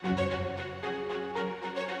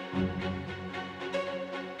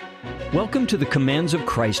Welcome to the Commands of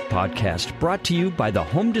Christ podcast, brought to you by the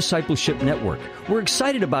Home Discipleship Network. We're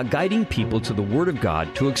excited about guiding people to the Word of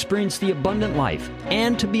God to experience the abundant life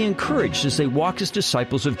and to be encouraged as they walk as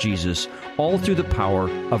disciples of Jesus, all through the power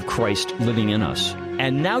of Christ living in us.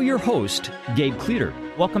 And now your host, Gabe Cleeter.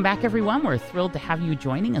 Welcome back, everyone. We're thrilled to have you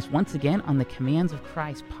joining us once again on the Commands of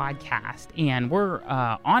Christ podcast. And we're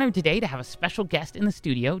honored today to have a special guest in the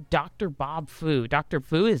studio, Dr. Bob Fu. Dr.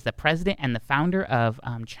 Fu is the president and the founder of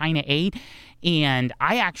China Aid. And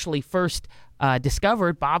I actually first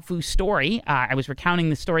discovered Bob Fu's story. I was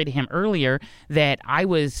recounting the story to him earlier that I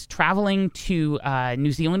was traveling to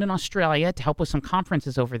New Zealand and Australia to help with some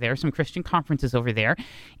conferences over there, some Christian conferences over there.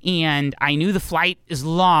 And I knew the flight is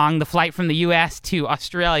long. The flight from the U.S. to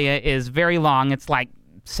Australia is very long. It's like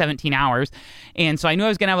 17 hours. And so I knew I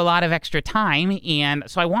was going to have a lot of extra time. And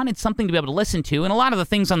so I wanted something to be able to listen to. And a lot of the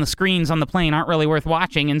things on the screens on the plane aren't really worth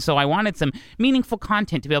watching. And so I wanted some meaningful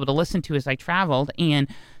content to be able to listen to as I traveled. And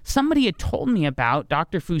somebody had told me about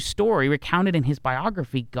Dr. Fu's story recounted in his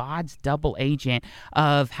biography, God's Double Agent,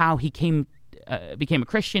 of how he became a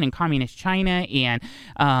Christian in communist China and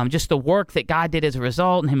just the work that God did as a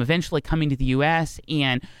result, and him eventually coming to the U.S.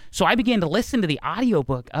 And so I began to listen to the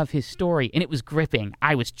audiobook of his story, and it was gripping.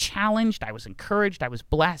 I was challenged, I was encouraged, I was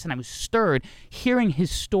blessed, and I was stirred hearing his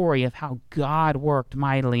story of how God worked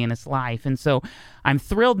mightily in his life. And so I'm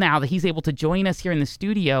thrilled now that he's able to join us here in the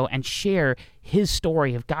studio and share his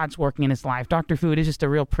story of God's working in his life. Dr. Fu, it is just a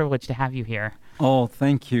real privilege to have you here. Oh,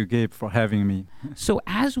 thank you, Gabe, for having me. So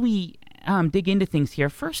as we dig into things here,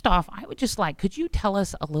 first off, I would just could you tell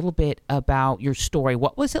us a little bit about your story?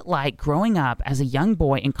 What was it like growing up as a young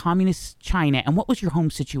boy in communist China, and what was your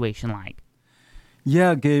home situation like?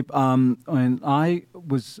 Yeah, Gabe, when I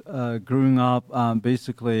was growing up,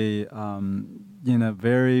 basically in a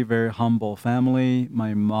very, very humble family.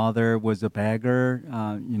 My mother was a beggar,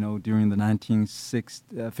 during the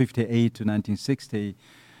 1958 to 1960.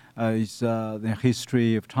 The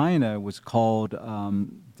history of China was called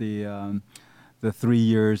the 3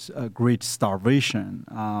 years Great Starvation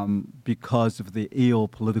because of the ill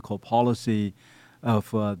political policy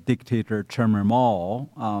of dictator Chairman Mao.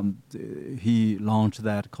 He launched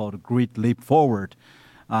that called Great Leap Forward.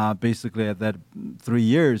 Basically, at that 3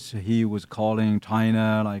 years, he was calling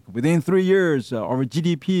China, within 3 years, our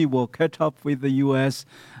GDP will catch up with the U.S.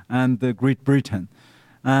 and the Great Britain.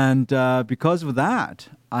 And because of that,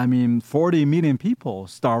 40 million people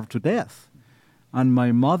starved to death. And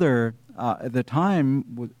my mother, at the time,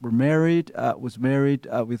 was married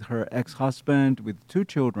with her ex-husband with 2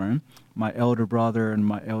 children, my elder brother and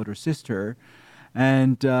my elder sister.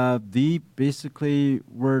 And they basically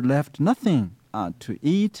were left nothing to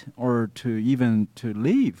eat or to even to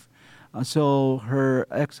live. So her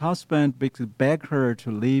ex-husband basically begged her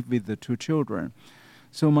to live with the 2 children.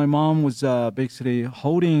 So my mom was basically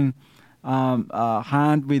holding a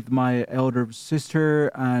hand with my elder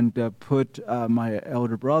sister and put my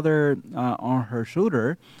elder brother on her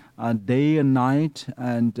shoulder day and night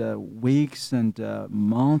and weeks and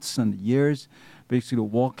months and years, basically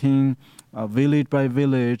walking village by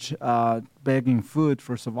village, begging food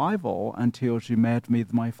for survival until she met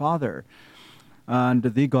with my father. And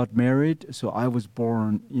they got married, so I was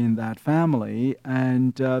born in that family,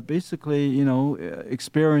 and basically,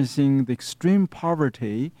 experiencing the extreme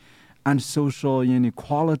poverty and social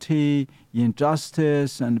inequality,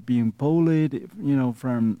 injustice, and being bullied,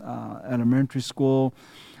 from elementary school,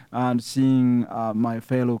 and seeing my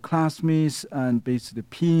fellow classmates and basically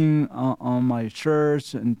peeing on my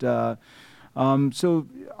shirts. And so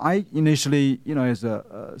I initially, as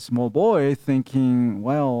a small boy, thinking,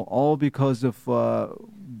 well, all because of,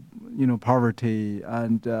 poverty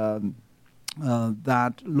and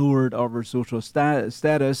that lured our social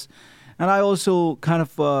status. And I also kind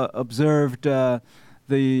of observed the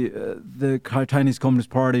Chinese Communist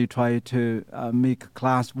Party try to make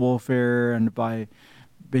class warfare, and by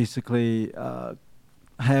basically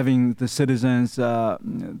having the citizens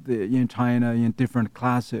in China in different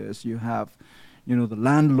classes. You have, the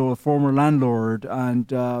landlord, former landlord,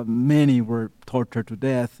 and many were tortured to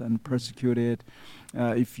death and persecuted.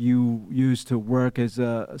 If you used to work as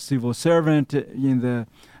a civil servant in the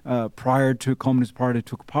prior to Communist Party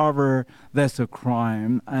took power, that's a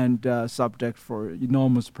crime and subject for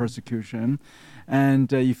enormous persecution.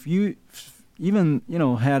 And if you even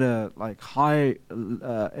had a high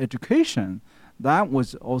education, that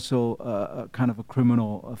was also a kind of a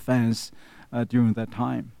criminal offense during that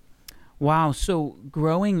time. Wow. So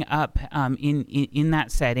growing up in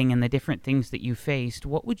that setting and the different things that you faced,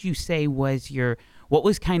 what would you say was your what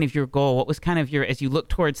was kind of your goal? What was kind of your, as you look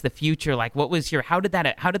towards the future, like what was your, how did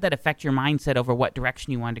that affect your mindset over what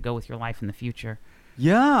direction you wanted to go with your life in the future?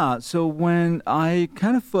 Yeah, so when I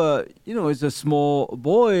kind of, as a small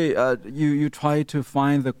boy, you try to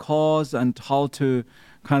find the cause and how to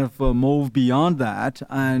kind of move beyond that.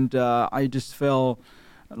 And I just felt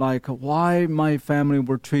like why my family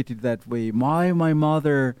were treated that way, why my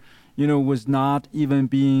mother, was not even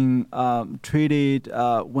being treated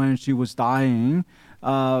when she was dying.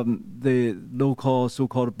 The local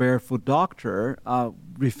so-called barefoot doctor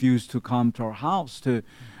refused to come to our house to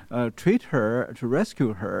treat her, to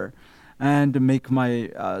rescue her, and make my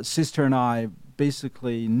sister and I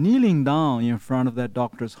basically kneeling down in front of that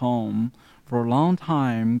doctor's home. For a long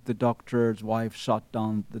time, the doctor's wife shut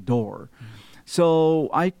down the door. So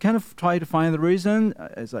I kind of tried to find the reason.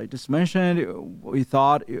 As I just mentioned,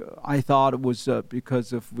 I thought it was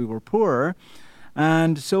because we were poor.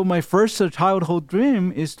 And so my first childhood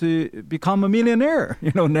dream is to become a millionaire,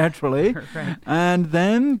 naturally. Right. And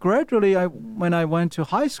then gradually, when I went to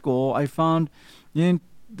high school, I found in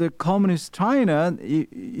the communist China,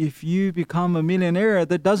 if you become a millionaire,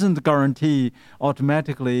 that doesn't guarantee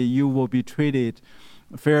automatically you will be treated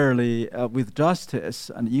fairly with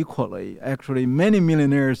justice and equally. Actually, many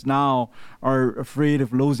millionaires now are afraid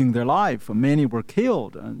of losing their life. Many were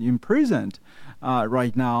killed and imprisoned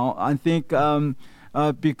right now. I think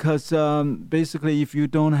because basically if you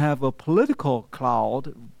don't have a political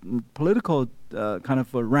cloud, political kind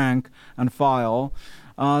of a rank and file,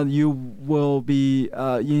 you will be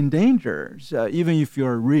in danger, even if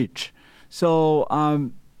you're rich. So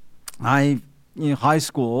in high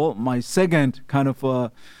school, my second kind of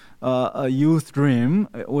a youth dream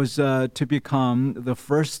was to become the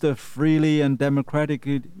first freely and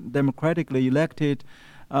democratically elected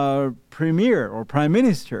premier or prime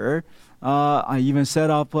minister. I even set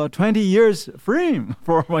up a 20 years frame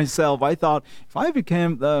for myself. I thought if I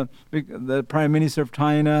became the prime minister of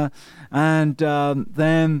China, and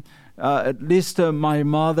then at least my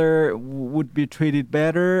mother would be treated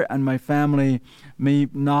better, and my family may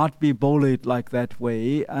not be bullied like that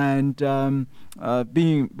way. And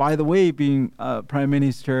being prime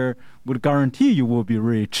minister would guarantee you will be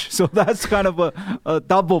rich. So that's kind of a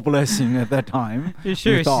double blessing at that time.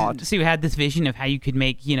 Sure. So you had this vision of how you could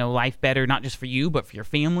make, life better, not just for you, but for your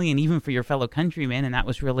family and even for your fellow countrymen. And that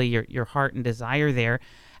was really your heart and desire there.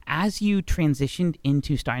 As you transitioned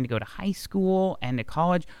into starting to go to high school and to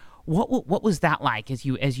college, what was that like as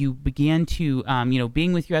you began to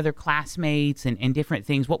being with your other classmates and different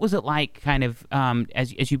things? What was it like kind of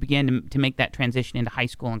as you began to make that transition into high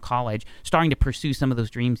school and college, starting to pursue some of those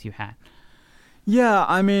dreams you had? Yeah,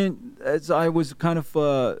 I mean, as I was kind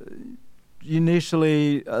of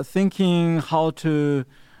initially thinking how to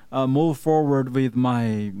move forward with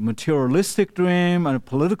my materialistic dream and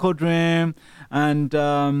political dream, and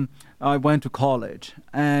I went to college,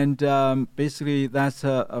 and basically that's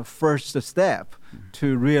a first step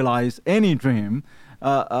to realize any dream.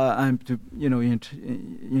 And to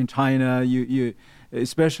in China, you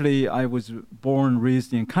especially I was born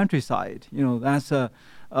raised in countryside. That's a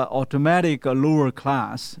automatic lower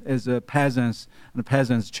class as a peasants and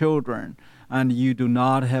peasants' children, and you do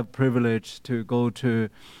not have privilege to go to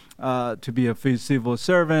be a civil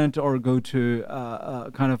servant or go to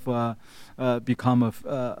become a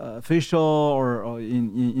official or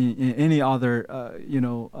in any other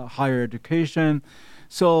higher education.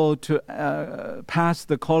 So to pass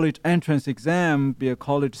the college entrance exam, be a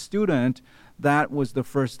college student, that was the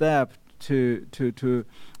first step to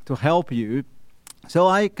help you. So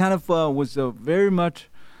I kind of was very much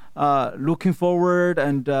looking forward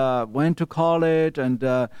and went to college, and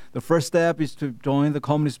the first step is to join the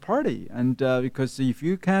Communist Party, and because if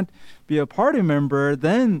you can't be a party member,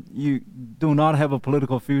 then you do not have a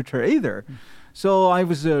political future either. So I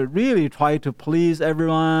was really trying to please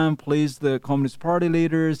everyone, please the Communist Party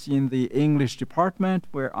leaders in the English department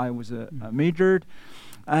where I was majored,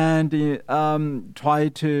 and try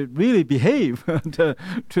to really behave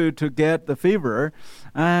to get the favor.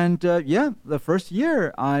 And the first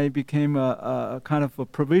year I became a kind of a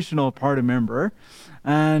provisional party member.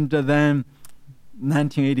 And then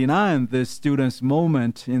 1989, the students'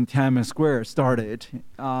 movement in Tiananmen Square started.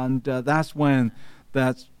 And that's when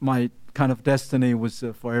my kind of destiny was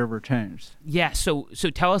forever changed. Yeah. So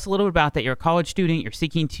tell us a little bit about that. You're a college student. You're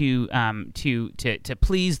seeking to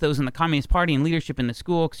please those in the Communist Party and leadership in the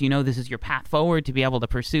school, because this is your path forward to be able to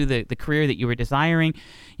pursue the career that you were desiring.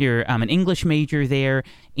 You're an English major there,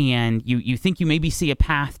 and you think you maybe see a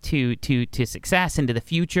path to success into the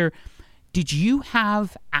future. Did you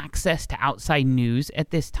have access to outside news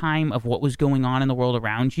at this time of what was going on in the world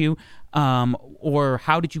around you? Or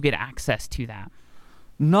how did you get access to that?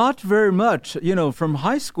 Not very much. From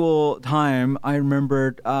high school time, I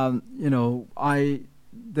remembered,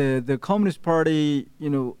 the Communist Party,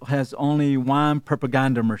 has only one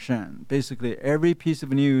propaganda machine. Basically, every piece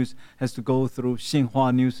of news has to go through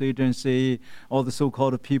Xinhua News Agency, or the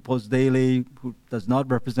so-called People's Daily, who does not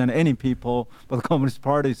represent any people, but the Communist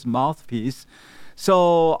Party's mouthpiece.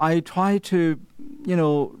 So I try to,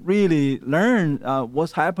 really learn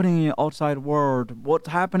what's happening in the outside world, what's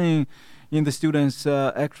happening in the students.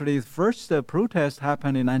 Actually, the first protest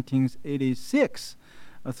happened in 1986.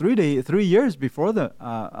 3 years before the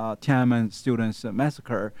Tiananmen students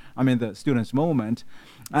massacre, the students' movement.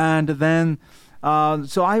 And then,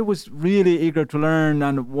 so I was really eager to learn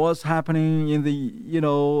and what's happening in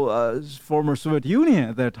the, former Soviet Union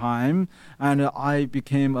at that time. And I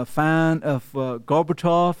became a fan of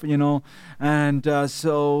Gorbachev, and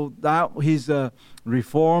so that his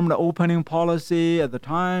reformed opening policy at the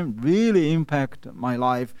time really impacted my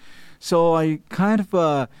life. So I kind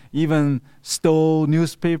of even stole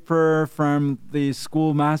newspaper from the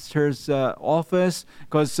schoolmaster's office,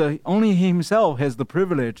 because only he himself has the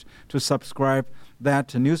privilege to subscribe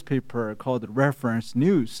that newspaper called Reference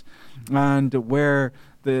News, and where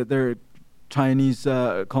the Chinese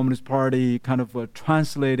Communist Party kind of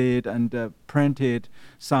translated and printed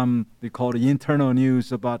some, they call it internal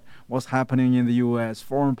news about what's happening in the U.S.,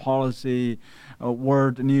 foreign policy,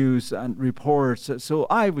 world news and reports. So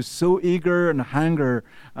I was so eager and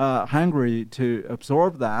hungry to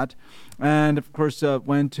absorb that. And of course,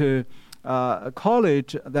 went to a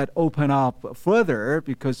college that opened up further,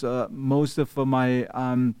 because most of my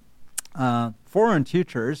foreign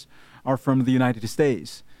teachers are from the United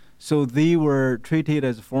States. So they were treated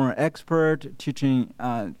as a foreign expert, teaching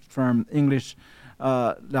from English,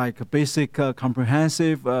 like basic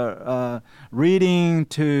comprehensive reading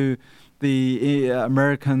to the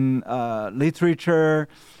American literature.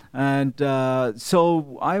 And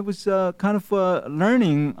so I was kind of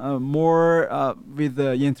learning more with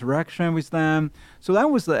the interaction with them. So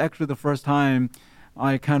that was actually the first time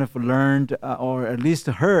I kind of learned, or at least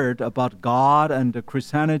heard, about God and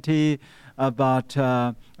Christianity, about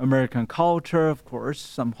American culture, of course,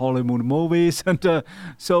 some Hollywood movies. And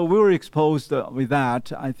so we were exposed with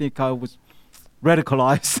that. I think I was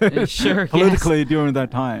radicalized sure, politically yes. during that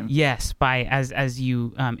time. Yes, as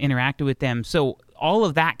you interacted with them. So all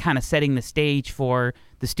of that kind of setting the stage for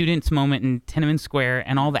the students' moment in Tiananmen Square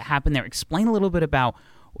and all that happened there. Explain a little bit about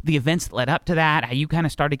the events that led up to that, how you kind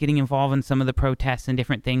of started getting involved in some of the protests and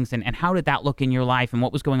different things, and how did that look in your life, and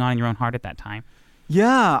what was going on in your own heart at that time?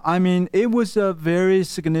 Yeah, it was a very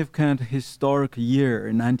significant historic year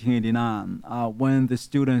in 1989 when the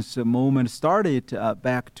students' movement started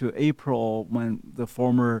back to April, when the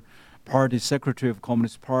former party secretary of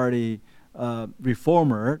Communist Party,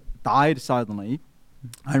 reformer, died suddenly.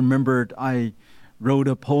 I remembered I wrote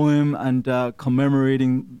a poem and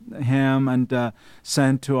commemorating him and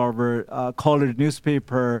sent to our college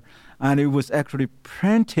newspaper, and it was actually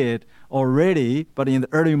printed already, but in the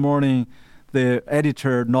early morning, the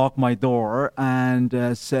editor knocked my door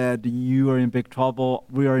and said, "You are in big trouble.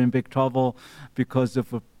 We are in big trouble because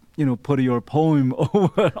of put your poem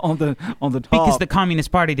over on the top." Because the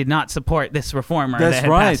Communist Party did not support this reformer That's that had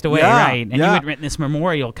right. passed away, Yeah, right? And you had written this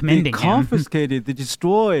memorial commending they him. confiscated, they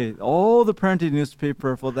destroyed all the printed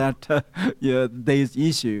newspaper for that day's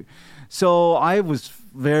issue. So I was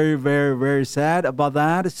very, very, very sad about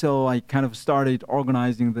that. So I kind of started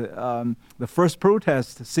organizing the first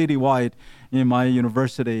protest citywide in my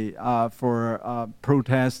university for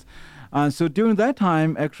protest. So during that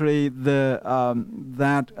time, actually, the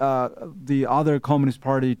other Communist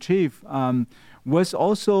Party chief was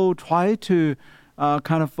also try to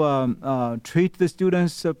kind of treat the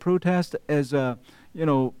students' protest as a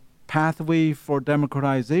pathway for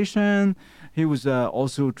democratization. He was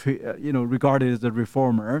also regarded as a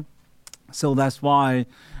reformer. So that's why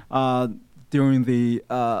during the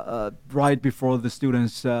right before the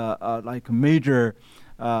students like major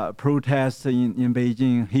protests in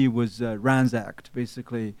Beijing, he was ransacked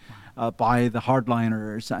basically by the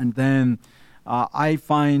hardliners. And then I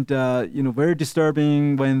find very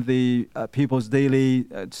disturbing when the People's Daily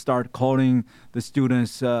start calling the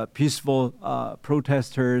students peaceful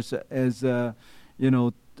protesters as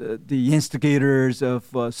the instigators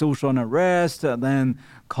of social unrest, then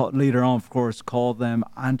later on, of course, call them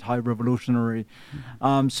anti-revolutionary.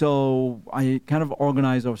 So I kind of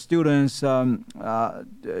organized our students. A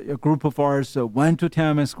group of ours went to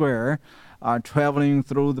Tiananmen Square traveling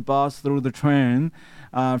through the bus, through the train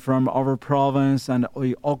from our province, and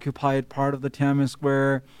we occupied part of the Tiananmen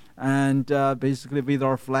Square, and basically with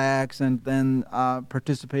our flags, and then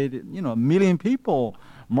participated, a million people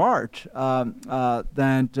march.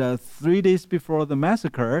 Then 3 days before the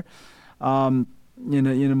massacre, in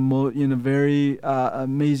a very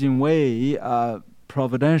amazing way,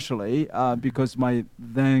 providentially, because my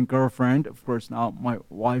then girlfriend, of course now my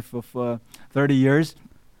wife of 30 years,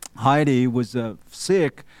 Heidi, was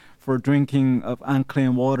sick for drinking of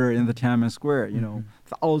unclean water in the Tiananmen Square.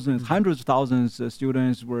 Thousands, hundreds of thousands of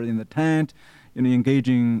students were in the tent,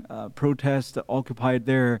 engaging protest, occupied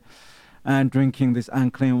there, and drinking this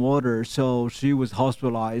unclean water. So she was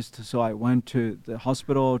hospitalized. So I went to the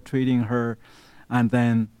hospital treating her, and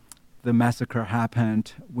then the massacre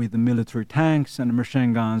happened with the military tanks and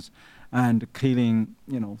machine guns, and killing,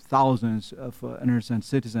 thousands of innocent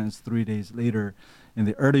citizens 3 days later in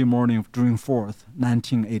the early morning of June 4th,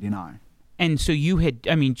 1989. And so you had,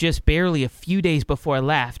 just barely a few days before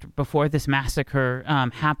this massacre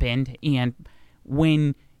happened, and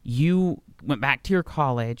when you went back to your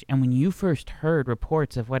college, and when you first heard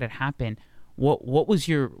reports of what had happened, what was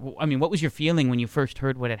your feeling when you first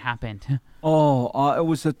heard what had happened? It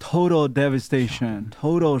was a total devastation,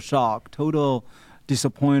 total shock, total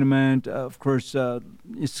disappointment. Of course,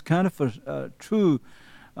 it's kind of a true,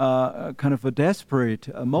 kind of a desperate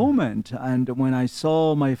moment. And when I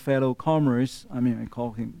saw my fellow comrades, I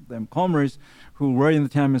call them comrades, who were in the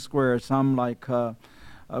Tiananmen Square, some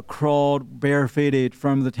crawled barefooted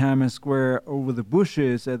from the Tiananmen Square over the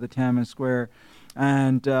bushes at the Tiananmen Square,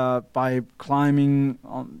 and by climbing,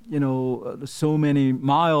 so many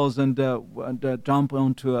miles, and jump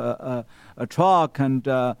onto a truck and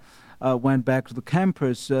went back to the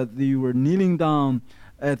campus. They were kneeling down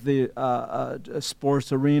at the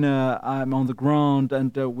sports arena, on the ground,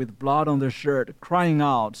 and with blood on their shirt, crying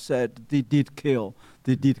out, said, "They did kill.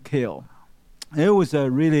 They did kill." It was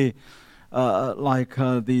really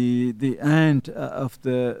the end of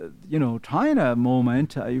the China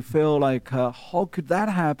moment. You feel like, how could that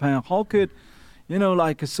happen? How could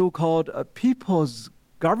a so-called people's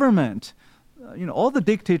government, all the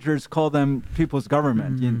dictators call them people's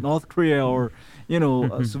government in North Korea or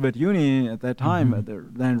Soviet Union at that time,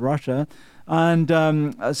 then Russia, and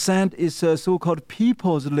sent its so-called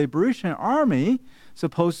People's Liberation Army,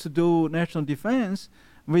 supposed to do national defense,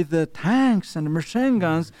 with the tanks and machine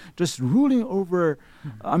guns just ruling over.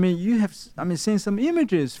 You have seen some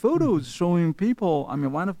images, photos showing people.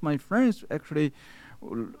 One of my friends actually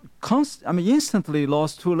instantly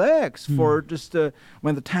lost 2 legs for just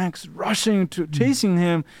when the tanks rushing to chasing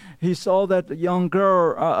him. He saw that young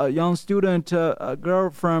girl, a young student, a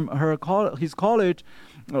girl from his college,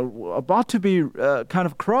 about to be kind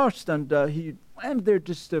of crushed, and he went there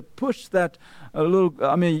just to push that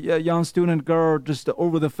young student girl just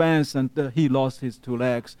over the fence, and he lost his 2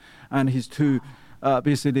 legs, and his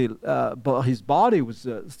his body was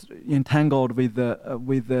entangled with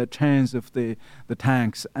the chains of the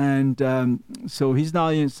tanks, and so he's now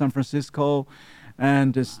in San Francisco,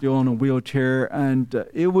 and still on a wheelchair, and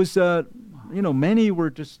it was many were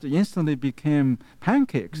just instantly became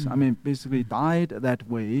pancakes. Basically died that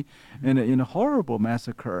way in a horrible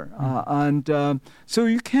massacre, and so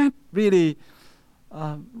you can't really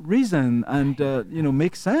reason and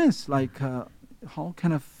make sense, like how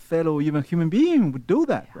can a fellow even human being would do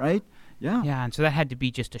that, right? Yeah, and so that had to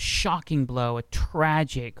be just a shocking blow, a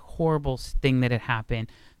tragic, horrible thing that had happened.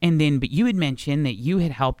 And then, but you had mentioned that you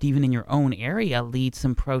had helped even in your own area lead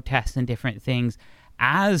some protests and different things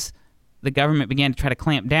as the government began to try to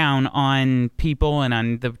clamp down on people and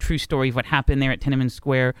on the true story of what happened there at Tiananmen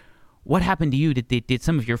Square. What happened to you? Did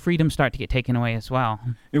some of your freedom start to get taken away as well?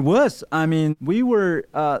 It was. We were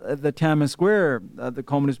at the Tiananmen Square. The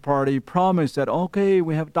Communist Party promised that, okay,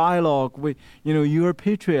 we have dialogue. You are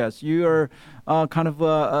patriots. You are kind of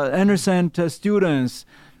innocent students.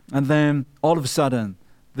 And then all of a sudden,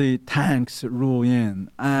 the tanks roll in,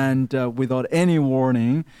 and without any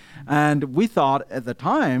warning. And we thought at the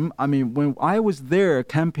time, when I was there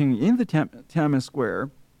camping in the Tiananmen Square,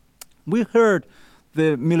 we heard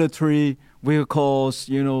the military vehicles,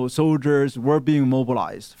 soldiers were being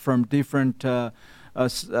mobilized from different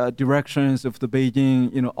directions of the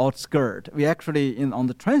Beijing, outskirt. We actually, on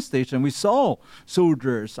the train station, we saw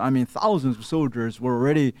soldiers. Thousands of soldiers were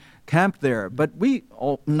already camped there. But we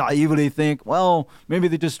all naively think, well, maybe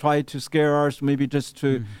they just tried to scare us, maybe just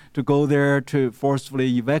to go there to forcefully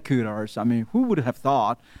evacuate us. Who would have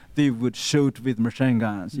thought they would shoot with machine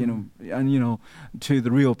guns, and to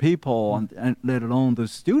the real people, and let alone the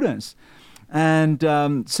students. And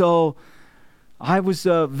so I was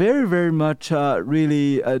very, very much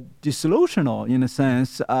really disillusional in a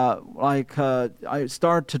sense. I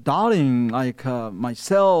started doubting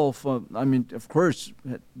myself. Of course,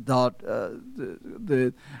 doubt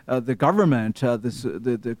the government,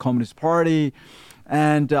 the Communist Party.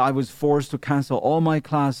 And I was forced to cancel all my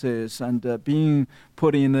classes and being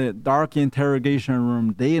put in a dark interrogation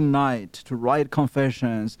room day and night to write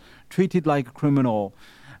confessions, treated like a criminal.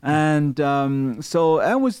 And so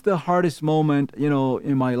that was the hardest moment,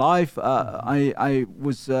 in my life. I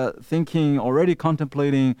was thinking, already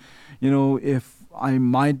contemplating, if I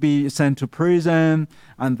might be sent to prison,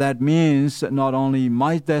 and that means not only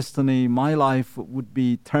my destiny, my life would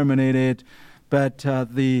be terminated, but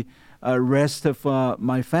the rest of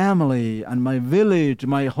my family and my village,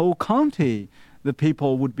 my whole county, the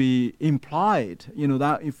people would be implied.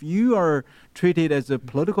 That if you are treated as a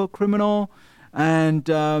political criminal, and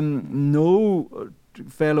no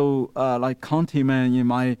fellow countryman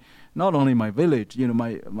in not only my village,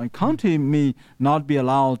 my county may not be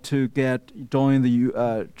allowed to join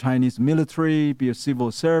the Chinese military, be a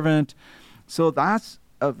civil servant. So that's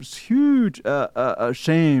a huge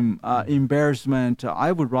shame, embarrassment.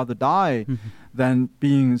 I would rather die than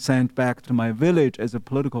being sent back to my village as a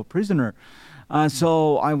political prisoner.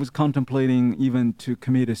 So I was contemplating even to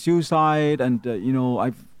commit a suicide, and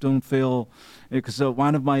I don't feel, because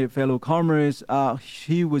one of my fellow comrades,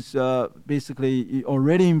 he was basically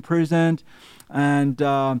already imprisoned and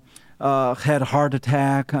had a heart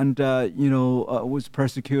attack and was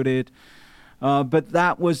persecuted. But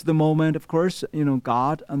that was the moment, of course,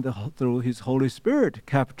 God and through His Holy Spirit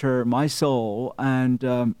captured my soul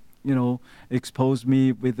and exposed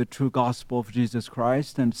me with the true gospel of Jesus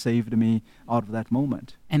Christ and saved me out of that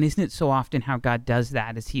moment. And isn't it so often how God does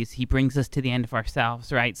that, is He brings us to the end of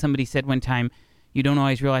ourselves, right? Somebody said one time, you don't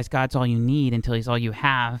always realize God's all you need until He's all you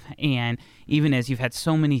have. And even as you've had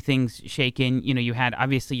so many things shaken, you had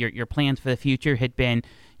obviously your plans for the future had been,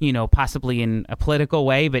 possibly in a political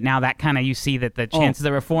way, but now that kind of, you see that the chances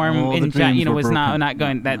of reform was not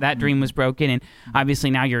going, that dream was broken. And obviously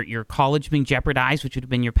now your college being jeopardized, which would have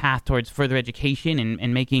been your path towards further education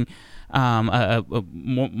and making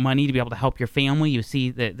money to be able to help your family. You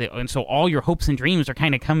see and so all your hopes and dreams are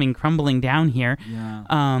kind of crumbling down here. Yeah.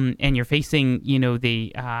 And you're facing,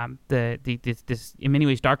 this in many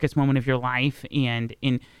ways darkest moment of your life. And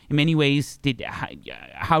in many ways,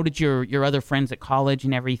 how did your other friends at college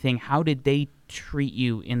and everything, how did they treat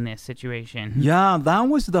you in this situation? Yeah, that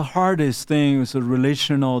was the hardest thing, was the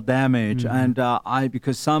relational damage. And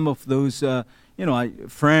because some of those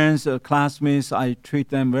friends, classmates, I treat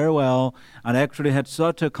them very well, and actually had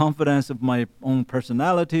such a confidence of my own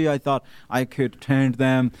personality. I thought I could change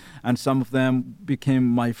them, and some of them became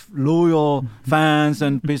my loyal fans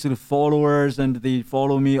and basically followers, and they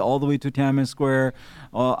follow me all the way to Tiananmen Square,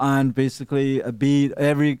 and basically beat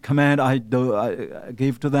every command I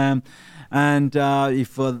gave to them. And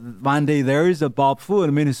if one day there is a Bob Fu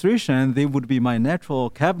administration, they would be my natural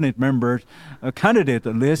cabinet members, candidate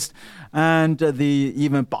list. And they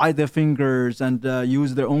even bite their fingers and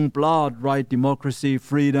use their own blood, right? Democracy,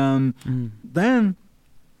 freedom. Then,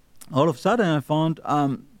 all of a sudden, I found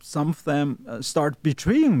some of them start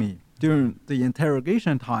betraying me during the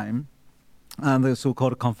interrogation time and the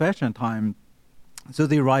so-called confession time. So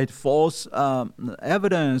they write false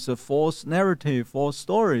evidence, false narrative, false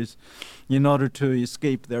stories in order to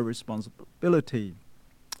escape their responsibility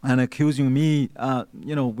and accusing me,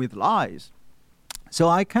 with lies. So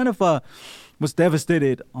I kind of was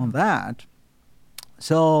devastated on that.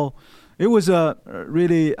 So it was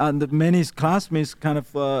really, and many classmates kind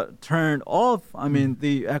of turned off. I mean,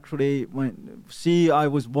 they actually, I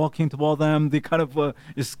was walking toward them, they kind of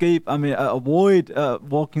avoid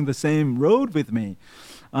walking the same road with me.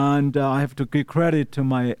 And I have to give credit to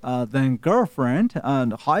my then girlfriend,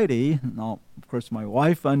 and Heidi, now, of course, my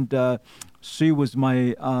wife, and she was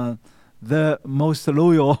my the most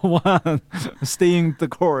loyal one, staying the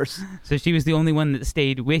course. So she was the only one that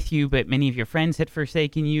stayed with you, but many of your friends had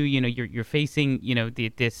forsaken you. You're facing,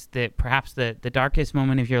 perhaps the darkest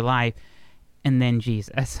moment of your life, and then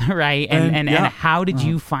Jesus, right? And how did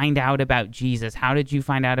you find out about Jesus? How did you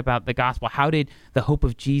find out about the gospel? How did the hope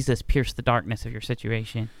of Jesus pierce the darkness of your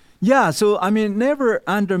situation? Yeah, so never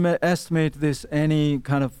underestimate this, any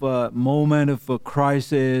kind of moment of a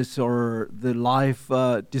crisis or the life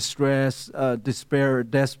distress, despair,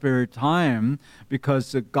 desperate time,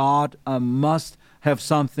 because God must have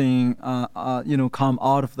something, come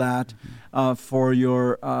out of that for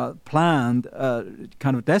your planned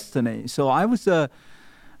kind of destiny. So I was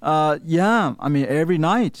Every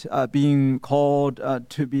night being called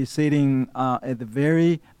to be sitting at the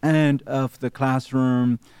very end of the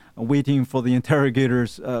classroom, waiting for the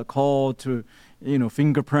interrogator's call to,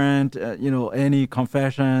 fingerprint, any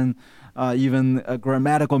confession, even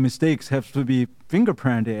grammatical mistakes have to be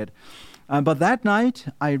fingerprinted. But that night,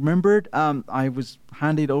 I remembered I was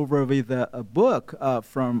handed over with a book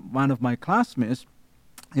from one of my classmates.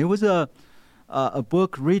 It was a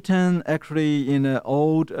book written actually in an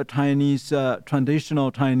old Chinese, traditional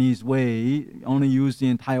Chinese way, only used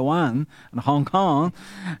in Taiwan and Hong Kong.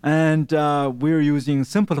 And we're using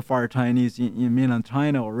simplified Chinese in mainland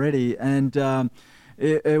China already. And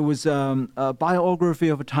it was a biography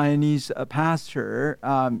of a Chinese pastor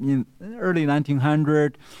in early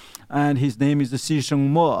 1900, and his name is Xi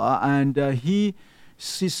Shengmo. And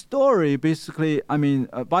his story basically,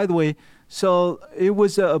 by the way, so it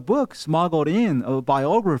was a book smuggled in, a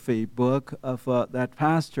biography book of that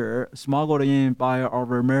pastor, smuggled in by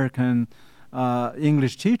our American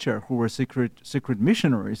English teacher who were secret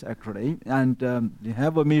missionaries actually, and they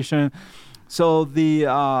have a mission. So they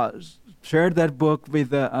shared that book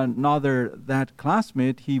with that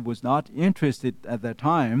classmate. He was not interested at that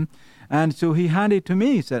time, and so he handed it to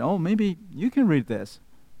me. He said, "Oh, maybe you can read this."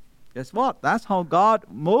 Guess what? That's how God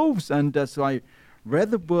moves, and so I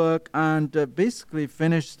read the book and basically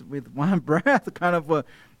finished with one breath.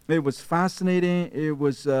 It was fascinating. It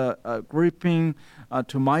was gripping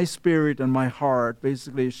to my spirit and my heart,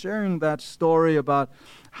 basically sharing that story about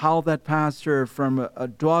how that pastor from a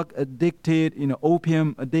drug addicted,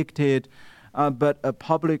 opium addicted, but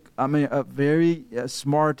a very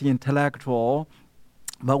smart intellectual,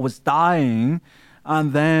 but was dying.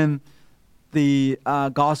 And then the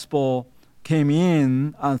gospel came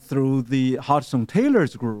in through the Hudson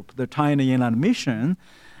Taylor's group, the China Inland Mission,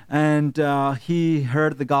 and he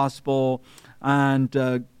heard the gospel and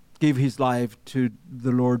gave his life to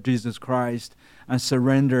the Lord Jesus Christ and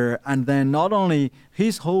surrender. And then not only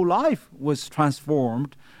his whole life was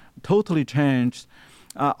transformed, totally changed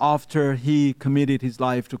after he committed his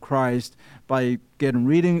life to Christ by getting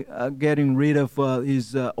rid of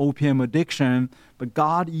his opium addiction. But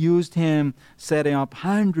God used him setting up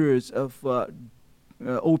hundreds of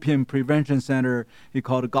opium prevention center. He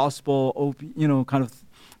called it gospel,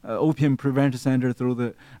 opium prevention center through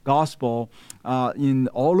the gospel in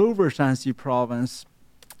all over Shanxi province,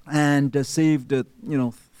 and saved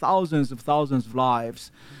thousands of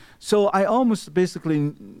lives. So I almost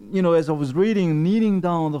basically, as I was reading, kneeling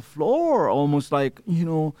down on the floor, almost like,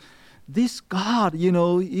 this God,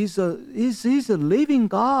 is a living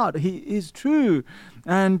God. He is true.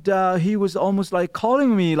 And he was almost like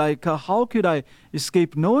calling me, like, how could I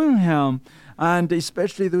escape knowing him? And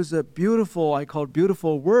especially those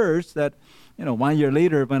beautiful words that, 1 year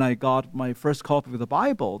later when I got my first copy of the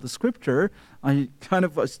Bible, the scripture, I kind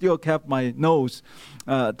of still kept my notes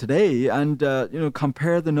today and,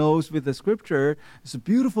 compare the notes with the scripture. It's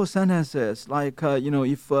beautiful sentences like,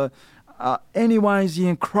 if anyone is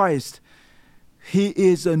in Christ, he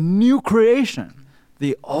is a new creation.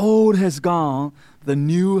 The old has gone, the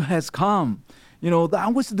new has come.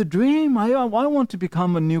 That was the dream. I want to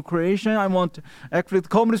become a new creation. Actually, the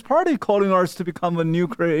Communist Party calling us to become a new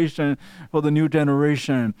creation for the new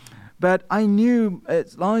generation. But I knew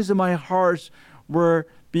as long as my hearts were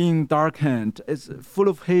being darkened, it's full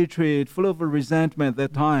of hatred, full of resentment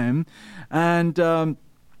at that time, and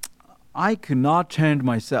I could not change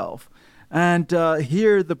myself. And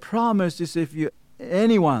here the promise is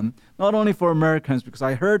anyone, not only for Americans, because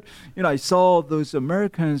I heard, I saw those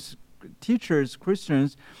Americans, teachers,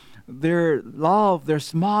 Christians, their love, their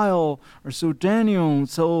smile are so genuine,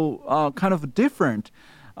 so kind of different.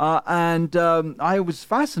 And I was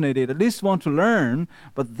fascinated, at least want to learn,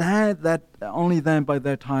 but that only then by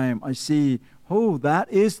that time I see, that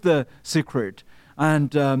is the secret.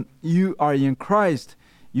 And you are in Christ,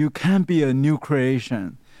 you can be a new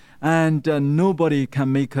creation. And nobody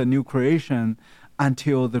can make a new creation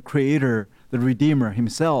until the Creator, the Redeemer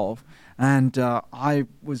himself. And I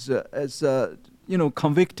was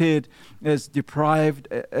convicted, as deprived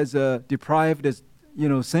as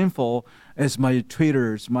sinful as my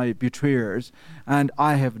traitors, my betrayers. And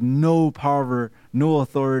I have no power, no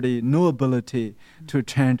authority, no ability to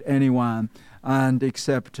change anyone, and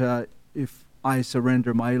except if I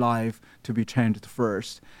surrender my life to be changed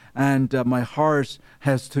first. And my heart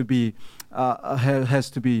has to be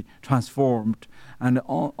transformed, and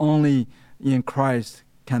only in Christ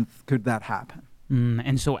could that happen.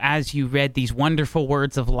 And so as you read these wonderful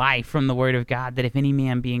words of life from the Word of God, that if any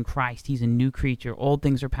man be in Christ, he's a new creature. Old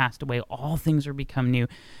things are passed away. All things are become new.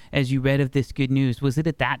 As you read of this good news, was it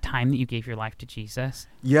at that time that you gave your life to Jesus?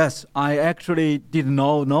 Yes, I actually didn't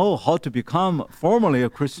know how to become formally a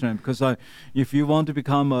Christian, because if you want to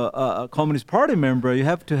become a Communist Party member, you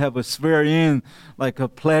have to have a swear-in, like a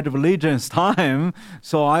Pledge of Allegiance time.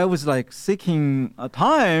 So I was like seeking a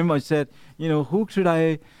time. I said, who should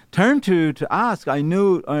I turn to ask? I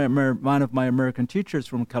knew one of my American teachers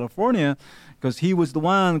from California, because he was the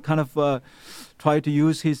one kind of tried to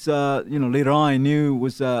use his, later on I knew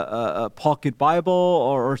was a pocket Bible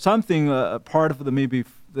or something, part of maybe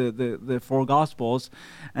the four Gospels.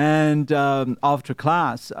 And after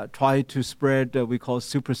class, I tried to spread we call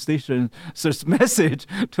superstition message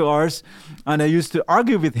to us. And I used to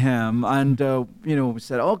argue with him. And, we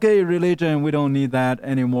said, okay, religion, we don't need that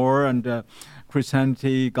anymore. And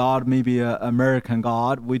Christianity, God, maybe an American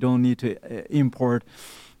God. We don't need to import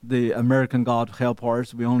the American God to help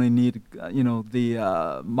us. We only need, the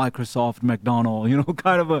Microsoft, McDonald's,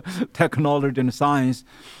 kind of a technology and science.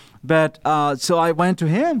 But so I went to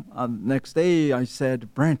him. Next day, I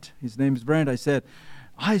said, Brent, his name is Brent. I said,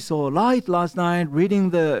 I saw a light last night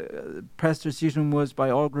reading the Pastor Stephen Woods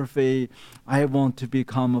biography. I want to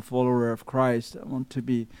become a follower of Christ. I want to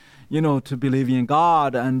be, to believe in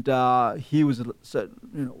God. And he was said,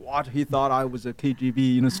 what he thought I was a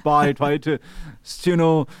KGB, spy, tried to,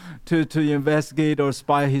 to investigate or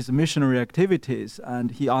spy his missionary activities.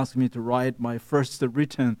 And he asked me to write my first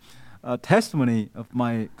written testimony of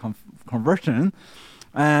my conversion.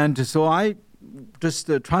 And so I just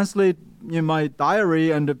translate in my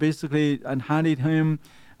diary and basically and handed him,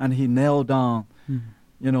 and he knelt down,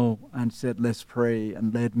 and said, let's pray,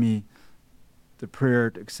 and led me the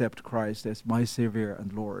prayer to accept Christ as my Savior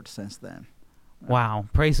and Lord since then. Wow.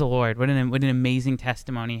 Praise the Lord. What an amazing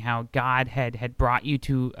testimony, how God had brought you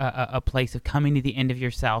to a place of coming to the end of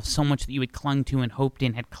yourself, so much that you had clung to and hoped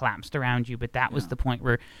in had collapsed around you. But that was the point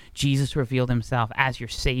where Jesus revealed himself as your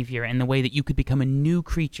Savior, and the way that you could become a new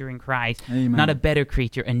creature in Christ. Amen. Not a better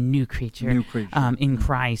creature, a new creature, in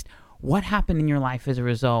Christ. What happened in your life as a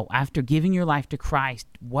result? After giving your life to Christ,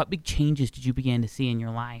 what big changes did you begin to see in your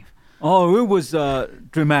life? Oh, it was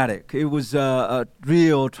dramatic. It was a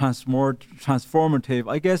real transformative.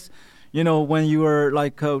 I guess, when you were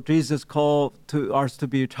like Jesus called to us to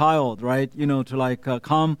be a child, right? To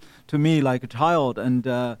come to me like a child and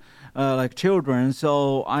like children.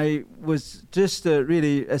 So I was just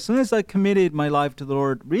really, as soon as I committed my life to the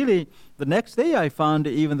Lord, really, the next day I found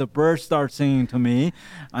even the birds start singing to me.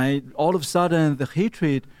 All of a sudden the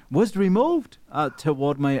hatred was removed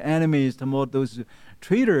toward my enemies, toward those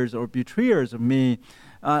traitors or betrayers of me.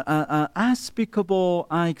 Unspeakable,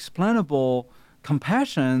 unexplainable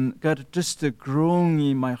compassion got just grown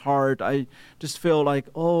in my heart. I just feel like,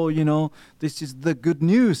 this is the good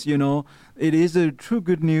news, It is a true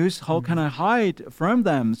good news. How can I hide from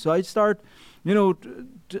them? So I start,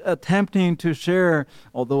 attempting to share,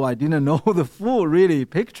 although I didn't know the full really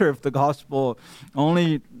picture of the gospel,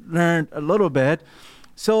 only learned a little bit.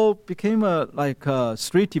 So became a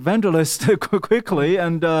street evangelist quickly,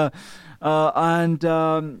 and then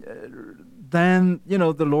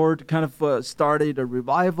the Lord kind of started a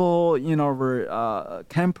revival in our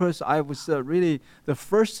campus. I was really the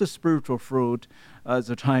first spiritual fruit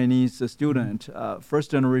as a Chinese student,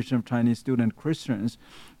 first generation of Chinese student Christians.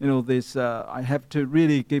 I have to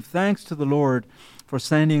really give thanks to the Lord for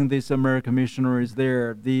sending these American missionaries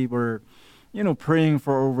there. They were, praying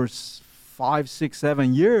for over 5, 6,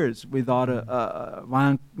 7 years without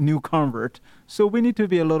one new convert. So we need to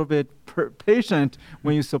be a little bit patient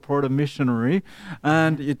when you support a missionary,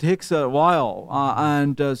 and it takes a while.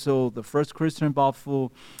 So the first Christian Bob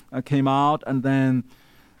Fu came out, and then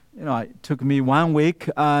it took me 1 week,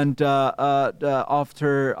 and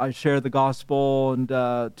after I shared the gospel and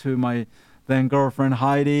to my then girlfriend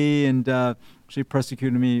Heidi, and she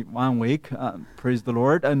persecuted me 1 week, praise the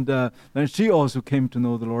Lord. And then she also came to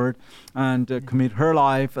know the Lord and commit her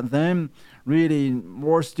life. And then really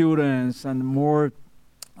more students and more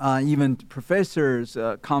even professors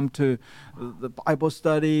come to the Bible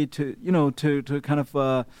study, to kind of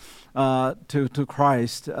to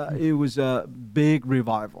Christ. It was a big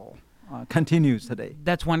revival. Continues today.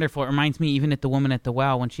 That's wonderful. It reminds me even at the woman at the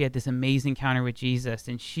well, when she had this amazing encounter with Jesus,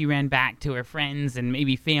 and she ran back to her friends and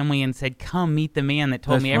maybe family and said, come meet the man that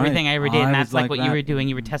told me everything I ever did. And that's like what you were doing.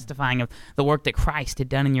 You were testifying of the work that Christ had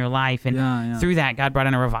done in your life. And through that, God brought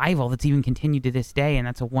in a revival that's even continued to this day. And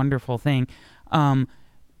that's a wonderful thing. As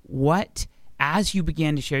you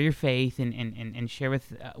began to share your faith and share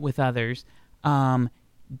with others,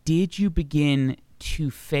 did you begin to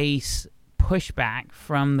face pushback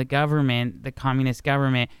from the government, the communist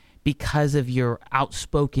government, because of your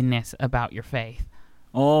outspokenness about your faith?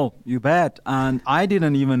 Oh, you bet. And I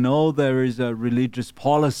didn't even know there is a religious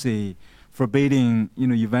policy forbidding,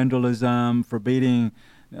 evangelism, forbidding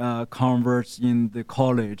converts in the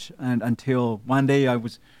college. And until one day I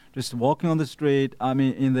was just walking on the street,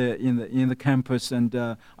 in the campus, and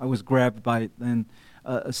I was grabbed by then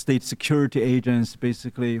state security agents,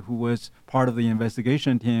 basically, who was part of the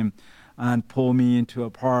investigation team, and pulled me into a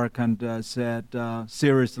park and said,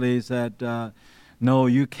 no,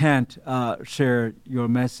 you can't share your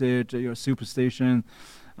message, your superstition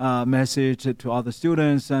message to other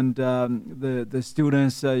students. And the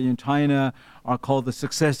students in China are called the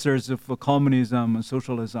successors of communism and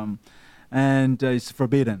socialism, and it's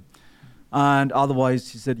forbidden. And otherwise,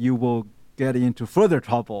 he said, you will get into further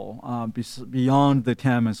trouble beyond the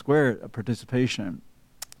Tiananmen Square participation.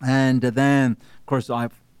 And then, of course,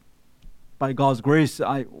 by God's grace,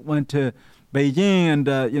 I went to Beijing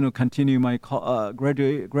and continue my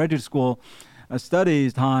graduate school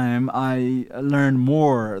studies time. I learned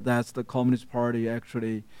more that the Communist Party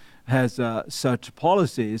actually has such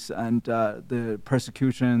policies, and the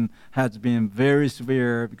persecution has been very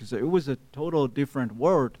severe because it was a total different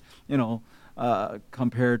world,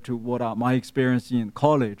 compared to what my experience in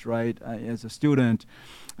college, right, as a student.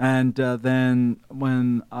 And then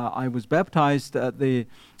when I was baptized, the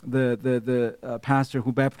pastor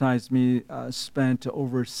who baptized me spent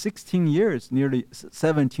over 16 years, nearly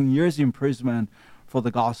 17 years imprisonment for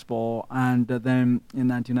the gospel. And then in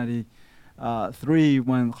 1993,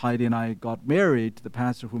 when Heidi and I got married, the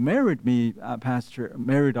pastor who married me, Pastor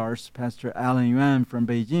Alan Yuan from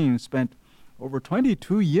Beijing, spent over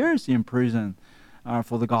 22 years in prison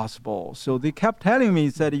for the gospel. So they kept telling me,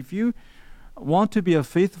 said, if you want to be a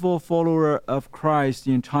faithful follower of Christ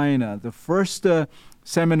in China, the first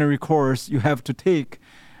seminary course you have to take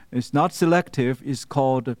is not selective, it's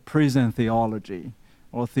called prison theology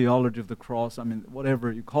or theology of the cross,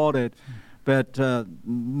 whatever you call it. But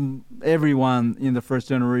everyone in the first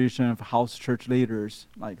generation of house church leaders,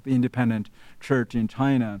 like the independent church in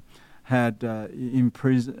China, had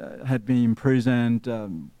been imprisoned,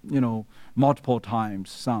 multiple times,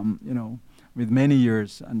 some, with many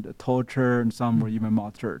years, and torture, and some were even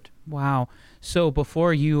martyred. Wow. So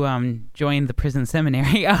before you joined the prison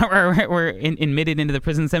seminary, or were admitted into the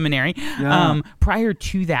prison seminary, prior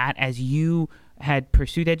to that, as you had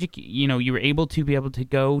pursued you were able to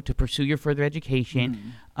go to pursue your further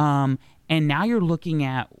education, and now you're looking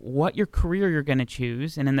at what your career you're going to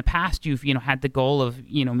choose. And in the past, you've had the goal of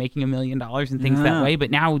making $1 million and things that way.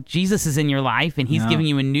 But now Jesus is in your life, and He's giving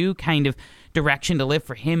you a new kind of direction to live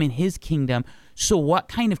for Him and His kingdom. So, what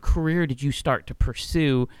kind of career did you start to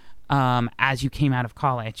pursue as you came out of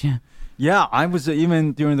college? Yeah, I was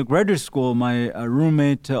even during the graduate school, my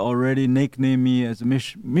roommate already nicknamed me as a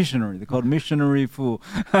missionary. They called missionary Fu.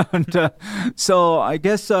 And so I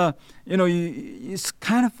guess, it's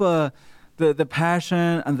kind of the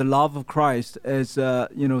passion and the love of Christ. As, 2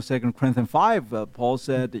 Corinthians 5, Paul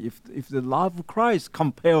said, if the love of Christ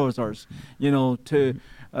compels us, to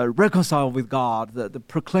reconcile with God, to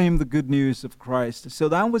proclaim the good news of Christ. So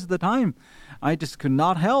that was the time. I just could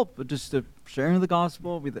not help but just sharing the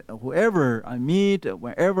gospel with whoever I meet,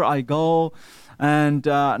 wherever I go, and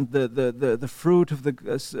the fruit of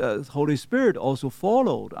the Holy Spirit also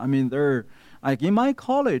followed. Like in my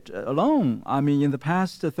college alone, in the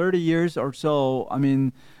past 30 years or so,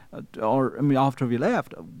 after we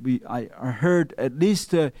left, I heard at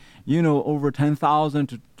least over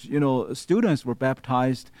 10,000 students were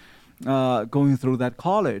baptized going through that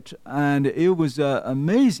college, and it was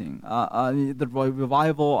amazing. The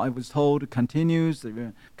revival, I was told, continues.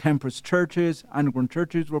 The campus churches, underground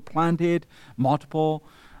churches were planted, multiple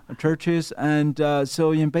churches, and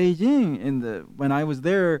so in Beijing, when I was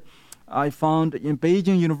there, I found in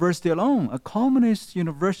Beijing University alone, a communist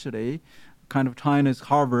university, kind of China's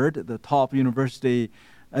Harvard, the top university,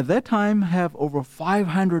 at that time have over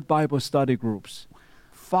 500 Bible study groups.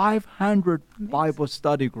 500 Bible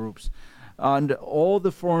study groups. And all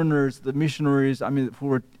the foreigners, the missionaries, who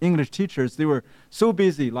were English teachers, they were so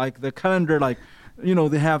busy, like the calendar,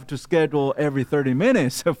 they have to schedule every 30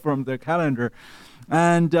 minutes from the calendar.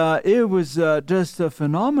 And it was just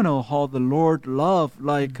phenomenal how the Lord loved.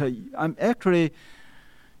 I'm actually,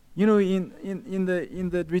 in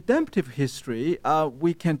the redemptive history,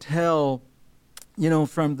 we can tell,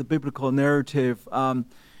 from the biblical narrative, when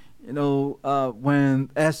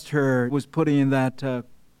Esther was put in that,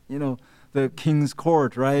 the king's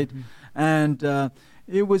court, right? Mm-hmm. And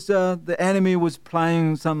it was the enemy was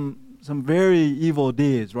planning some some very evil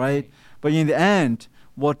deeds, right? But in the end,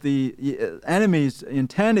 what the enemies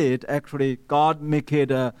intended, actually, God make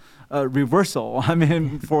it a reversal. I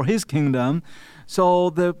mean, for His kingdom. So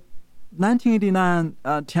the 1989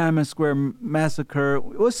 Tiananmen Square massacre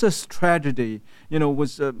was a tragedy.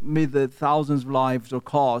 Was made the thousands of lives were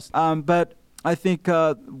cost. But I think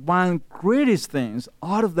one greatest things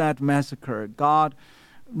out of that massacre, God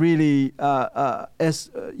really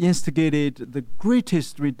instigated the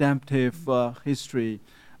greatest redemptive history.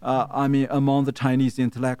 Among the Chinese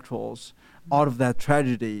intellectuals, out of that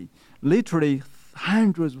tragedy, literally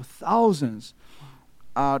hundreds of thousands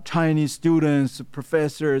Chinese students,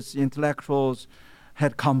 professors, intellectuals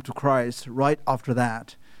had come to Christ right after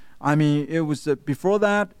that. It was before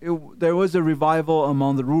that. There was a revival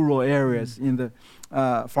among the rural areas, in the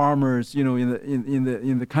farmers,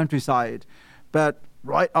 in the countryside, but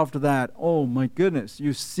right after that, oh my goodness,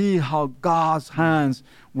 you see how God's hands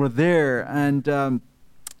were there, and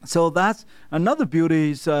so that's another beauty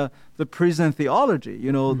is the prison theology.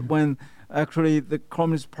 When actually the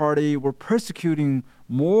Communist Party were persecuting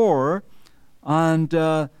more, and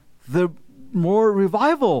the more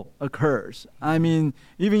revival occurs. Even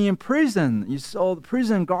in prison, you saw the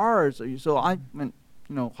prison guards.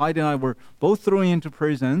 Heidi and I were both thrown into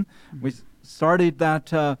prison. We started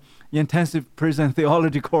that intensive prison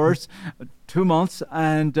theology course 2 months,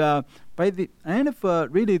 and by the end of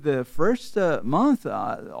really the first month,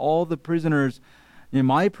 all the prisoners in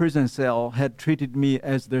my prison cell had treated me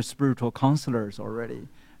as their spiritual counselors already.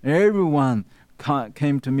 Everyone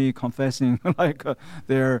came to me confessing like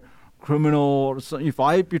they're criminal. So if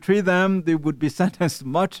I betray them, they would be sentenced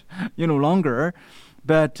much longer.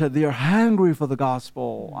 But they are hungry for the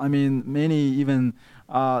gospel. Many even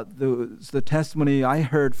the testimony I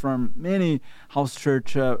heard from many house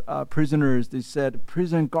church prisoners. They said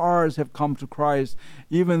prison guards have come to Christ.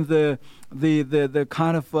 Even the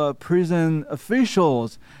kind of prison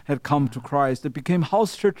officials had come to Christ. They became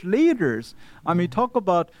house church leaders. Talk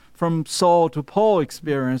about from Saul to Paul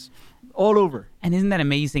experience. All over. And isn't that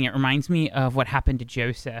amazing? It reminds me of what happened to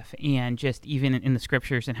Joseph, and just even in the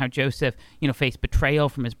scriptures, and how Joseph, faced betrayal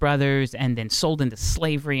from his brothers and then sold into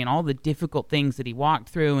slavery and all the difficult things that he walked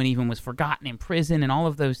through, and even was forgotten in prison and all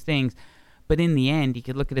of those things. But in the end, he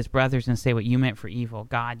could look at his brothers and say, what you meant for evil,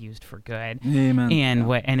 God used for good. Amen.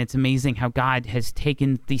 And it's amazing how God has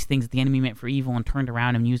taken these things that the enemy meant for evil and turned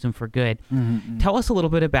around and used them for good. Mm-hmm. Tell us a little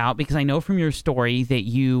bit about, because I know from your story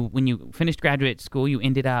that when you finished graduate school, you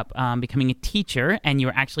ended up becoming a teacher, and you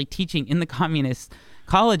were actually teaching in the communist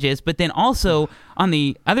colleges, but then also on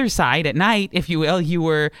the other side at night, if you will, you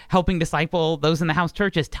were helping disciple those in the house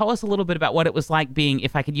churches. Tell us a little bit about what it was like being,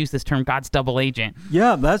 if I could use this term, God's double agent.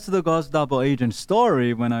 Yeah, that's the God's double agent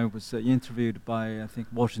story. When I was interviewed by, I think,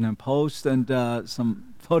 Washington Post, and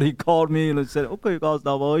somebody called me and said, okay, God's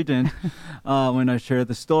double agent, when I shared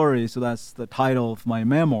the story. So that's the title of my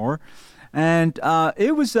memoir. And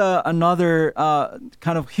it was another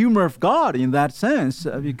kind of humor of God in that sense,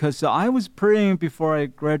 because I was praying before I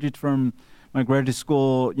graduated from my graduate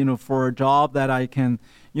school, for a job that I can,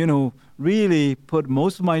 really put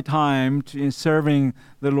most of my time in serving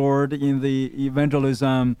the Lord in the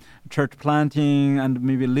evangelism, church planting, and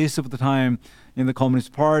maybe least of the time in the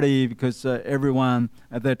Communist Party, because everyone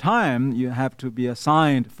at that time, you have to be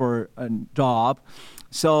assigned for a job.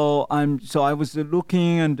 So I was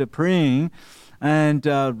looking and praying, and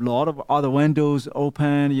a lot of other windows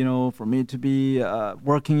open, for me to be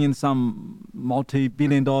working in some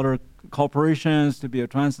multi-billion-dollar corporations, to be a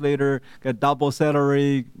translator, get double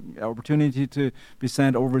salary, opportunity to be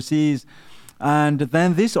sent overseas. And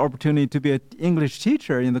then this opportunity to be an English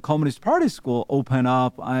teacher in the Communist Party school opened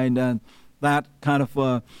up, and that kind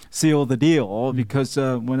of sealed the deal, because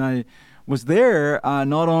when I was there,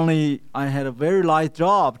 not only I had a very light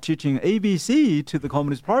job teaching ABC to the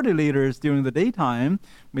Communist Party leaders during the daytime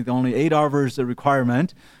with only 8 hours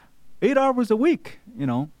requirement, 8 hours a week,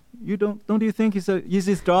 You don't you think it's the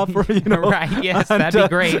easiest job for Right, yes, that'd be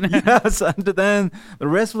great. Yes, and then the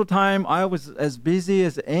rest of the time I was as busy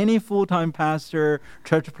as any full-time pastor,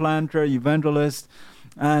 church planter, evangelist,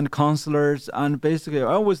 and counselors, and basically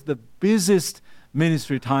I was the busiest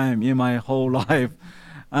ministry time in my whole life.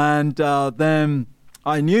 And then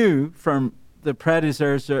I knew from the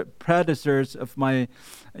predecessors of my,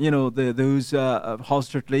 those house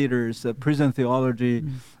church leaders, prison theology.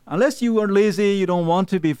 Unless you are lazy, you don't want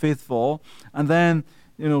to be faithful, and then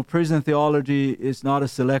prison theology is not a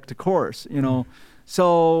select course.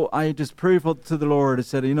 So I just prayed to the Lord. I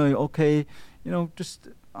said, okay, just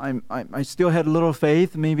I still had a little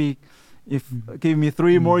faith. Maybe if give me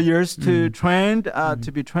 3 more years to train,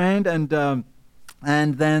 to be trained, and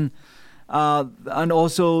And then, and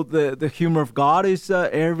also the humor of God is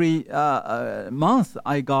every month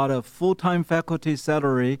I got a full-time faculty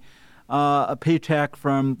salary, a paycheck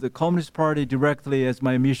from the Communist Party directly as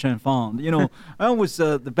my mission fund. That was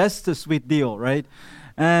the best sweet deal, right?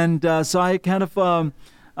 And so I kind of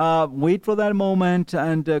wait for that moment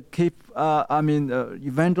and keep,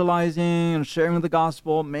 evangelizing and sharing the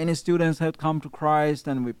gospel. Many students had come to Christ,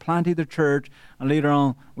 and we planted the church. And later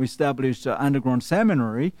on, we established an underground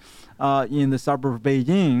seminary in the suburb of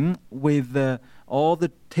Beijing with all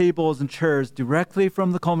the tables and chairs directly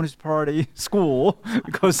from the Communist Party school,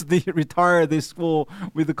 because they retired this school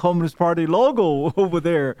with the Communist Party logo over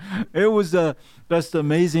there. It was just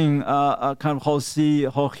amazing kind of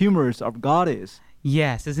how humorous our God is.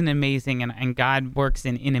 Yes, isn't it amazing? And God works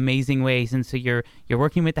in amazing ways. And so you're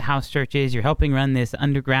working with the house churches, you're helping run this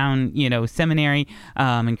underground, seminary,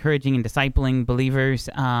 encouraging and discipling believers,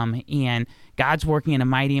 and God's working in a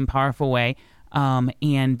mighty and powerful way.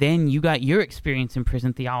 And then you got your experience in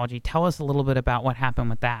prison theology. Tell us a little bit about what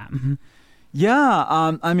happened with that.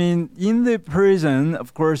 Yeah, in the prison,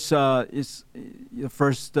 of course, it's the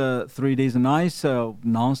first 3 days and nights,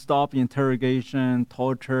 nonstop interrogation,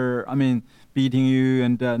 torture, beating you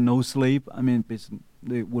and no sleep.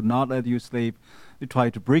 They would not let you sleep. They try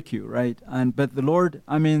to break you, right? But the Lord,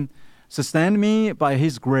 sustained me by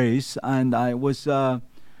His grace, and I was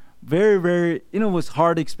very, very, it was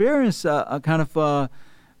hard experience,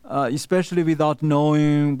 especially without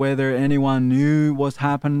knowing whether anyone knew what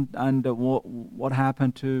happened and what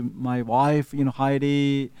happened to my wife,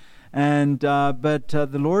 Heidi. But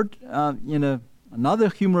the Lord, in another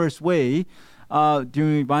humorous way,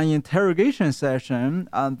 during my interrogation session,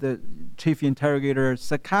 the chief interrogator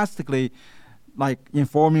sarcastically,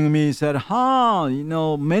 informing me, said,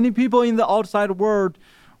 many people in the outside world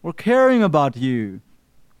were caring about you.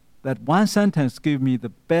 That one sentence gave me the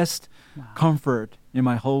best comfort in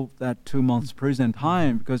my whole that 2 months prison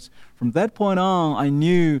time, because from that point on, I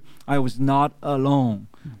knew I was not alone.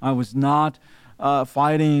 I was not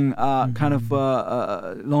fighting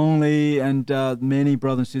lonely, and many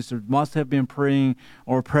brothers and sisters must have been praying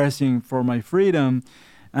or pressing for my freedom.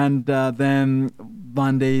 And then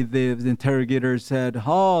one day the interrogator said,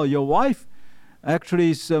 your wife actually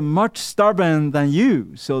is much stubborn than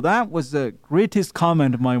you. So that was the greatest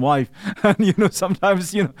comment of my wife. And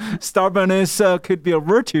sometimes stubbornness could be a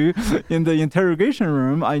virtue in the interrogation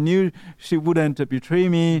room. I knew she wouldn't betray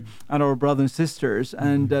me and our brothers and sisters,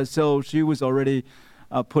 and so she was already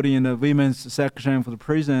put in the women's section for the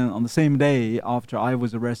prison on the same day after I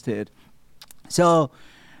was arrested. So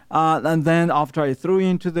and then after I threw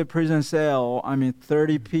into the prison cell,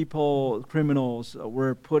 30 people, criminals,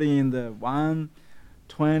 were put in the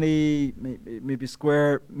 120 maybe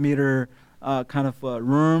square meter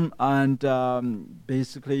room, and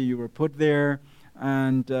basically you were put there,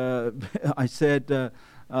 and I said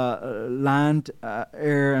land,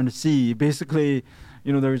 air, and sea. Basically,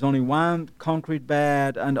 there is only one concrete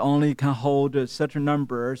bed and only can hold a certain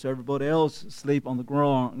number, so everybody else sleep on the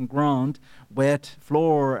ground, wet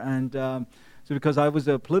floor. And so because I was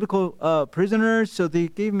a political prisoner, so they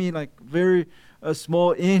gave me very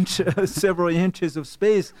small inch, several inches of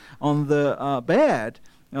space on the bed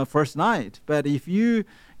first night. But if you,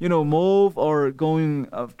 move or going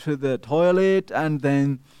up to the toilet, and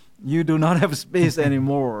then you do not have space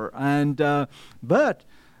anymore. And but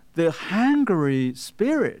the hungry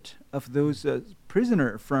spirit of those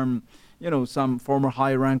prisoners, from some former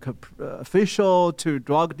high-rank official to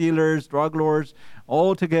drug dealers, drug lords,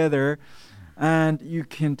 all together, and you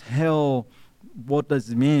can tell what does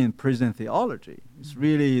it mean, prison theology. It's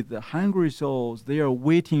really the hungry souls. They are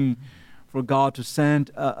waiting for God to send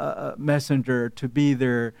a messenger to be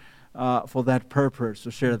there for that purpose,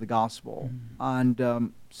 to share the gospel.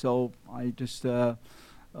 And so I just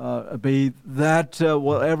obey that,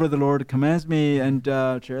 whatever the Lord commands me, and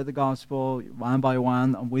share the gospel one by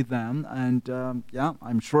one with them. And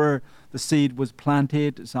I'm sure the seed was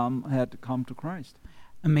planted. Some had to come to Christ.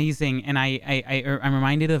 Amazing. And I'm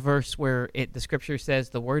reminded of a verse where the scripture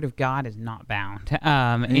says the word of God is not bound.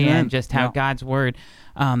 And just how God's word,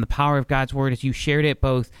 the power of God's word, as you shared it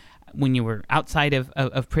both when you were outside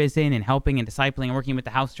of prison and helping and discipling and working with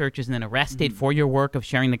the house churches, and then arrested for your work of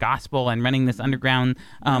sharing the gospel and running this underground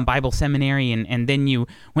Bible seminary, and then you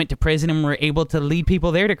went to prison and were able to lead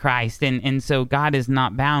people there to Christ. And so God is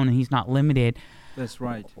not bound and He's not limited. That's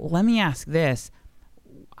right. Let me ask this.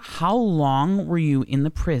 How long were you in the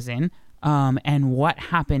prison, and what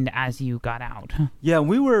happened as you got out? Yeah,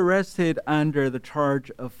 we were arrested under the charge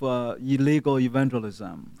of illegal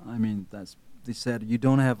evangelism. They said you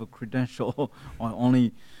don't have a credential, or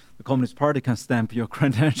only the Communist Party can stamp your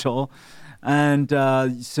credential, and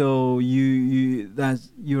so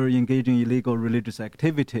you're engaging in illegal religious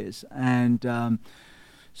activities. And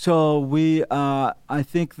so we, I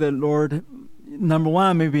think the Lord, number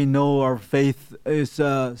one, maybe know our faith is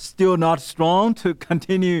still not strong to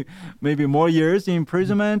continue maybe more years in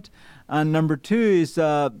imprisonment. And number two is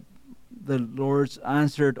the Lord's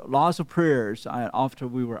answered lots of prayers after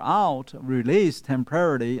we were out, released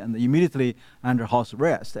temporarily, and immediately under house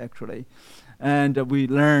arrest, actually. And we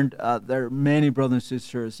learned there are many brothers and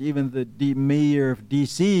sisters, even the mayor of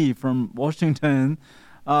D.C. from Washington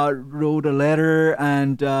wrote a letter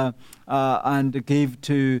and gave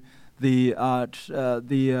to the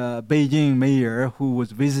Beijing mayor who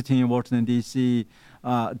was visiting Washington, D.C.,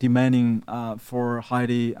 demanding for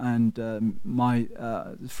Heidi and my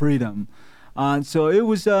freedom. And so it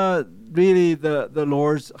was really the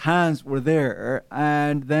Lord's hands were there.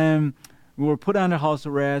 And then we were put under house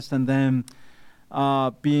arrest and then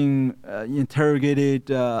being interrogated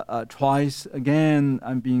twice again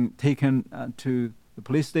and being taken to the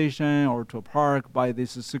police station or to a park by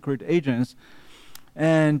these secret agents.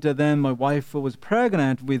 And then my wife was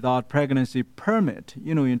pregnant without pregnancy permit.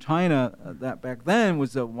 You know, in China, that back then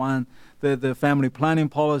was the family planning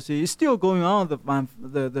policy. It's still going on,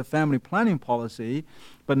 the family planning policy,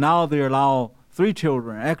 but now they allow 3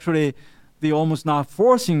 children. Actually, they're almost not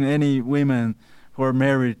forcing any women who are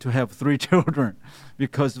married to have 3 children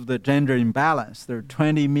because of the gender imbalance. There are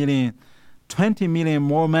 20 million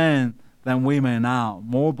more men than women now,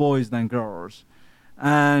 more boys than girls.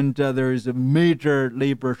 And there is a major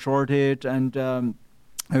labor shortage, and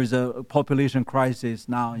there is a population crisis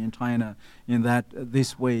now in China in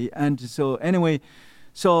this way. And so anyway,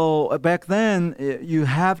 back then you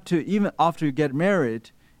have to, even after you get married,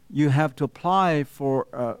 you have to apply for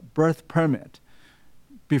a birth permit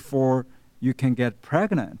before you can get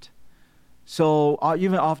pregnant. So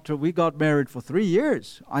even after we got married for 3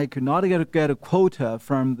 years, I could not get a quota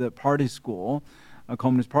from the party school, a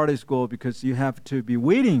Communist Party school, because you have to be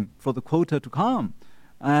waiting for the quota to come.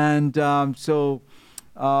 And so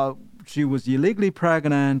she was illegally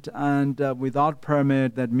pregnant and without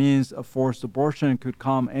permit. That means a forced abortion could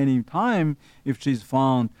come any time if she's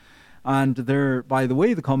found. And there, by the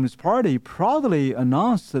way, the Communist Party proudly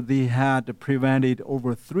announced that they had prevented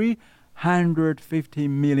over 350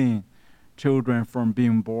 million children from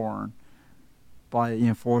being born by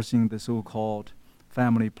enforcing the so-called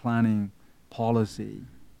family planning policy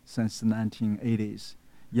since the 1980s.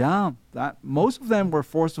 Yeah, that most of them were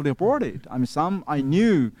forcibly aborted. I mean, some I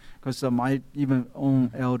knew because my even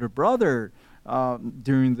own elder brother,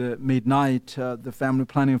 during the midnight, the family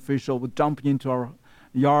planning official would jump into our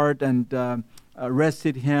yard and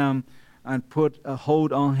arrested him and put a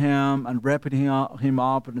hold on him and wrap him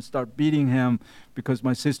up and start beating him because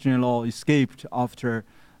my sister-in-law escaped after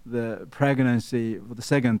the pregnancy of the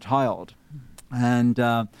second child. And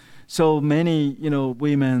so many,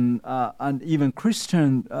 women and even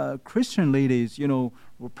Christian ladies,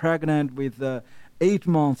 were pregnant with 8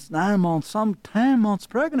 months, 9 months, some 10 months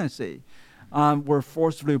pregnancy, were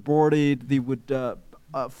forcibly aborted. They would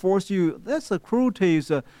force you. That's the cruelty,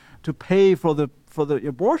 to pay for the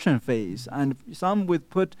abortion phase, and some would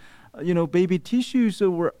put, baby tissues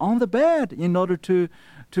were on the bed in order to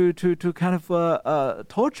kind of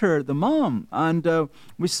torture the mom. And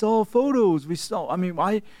we saw photos.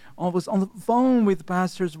 I was on the phone with the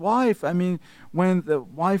pastor's wife. I mean, when the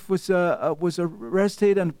wife was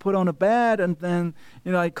arrested and put on a bed, and then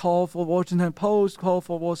I called for Washington Post, called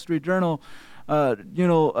for Wall Street Journal,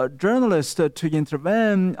 a journalist to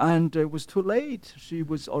intervene, and it was too late. She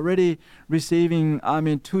was already receiving,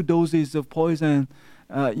 2 doses of poison,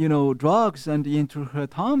 drugs, and into her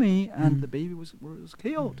tummy, and the baby was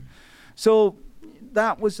killed. So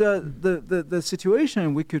that was the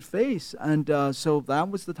situation we could face, and so that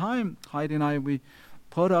was the time Heidi and I, we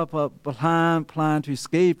put up a plan to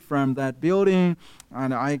escape from that building,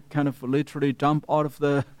 and I kind of literally jumped out of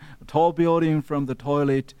the tall building from the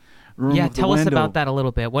toilet room. Yeah, of the tell us window. about that a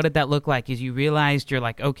little bit. What did that look like? As you realized, you're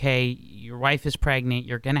like, okay, your wife is pregnant,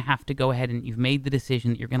 you're going to have to go ahead and you've made the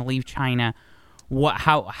decision that you're going to leave China.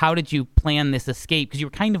 How did you plan this escape? Because you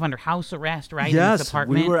were kind of under house arrest, right? Yes, in this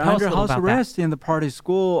apartment. we were Tell under us a little house about arrest in the party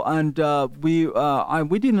school, and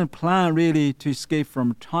we didn't plan really to escape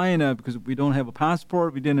from China because we don't have a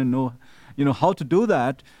passport. We didn't know, how to do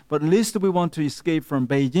that. But at least we want to escape from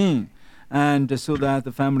Beijing, and so that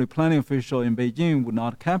the family planning official in Beijing would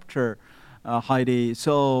not capture Heidi.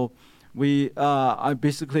 So I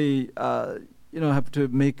basically have to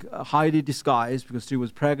make Heidi disguise because she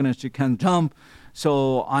was pregnant. She can't jump.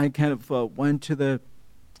 So I kind of went to the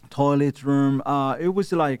toilet room. It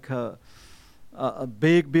was like a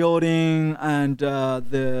big building, and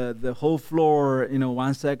the whole floor,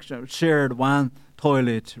 one section shared one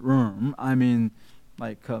toilet room. I mean,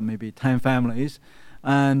 like maybe 10 families,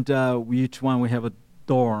 and each one we have a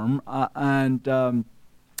dorm.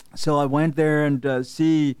 So I went there and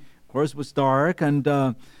see. Of course, it was dark, and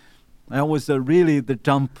that was really the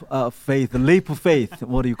jump of faith, the leap of faith.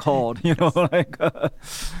 What do you call it? Like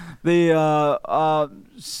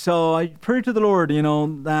so I prayed to the Lord,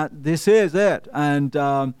 that this is it,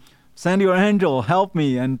 and send your angel, help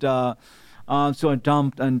me. And so I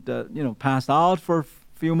jumped and passed out for a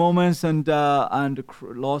few moments, and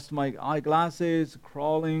lost my eyeglasses,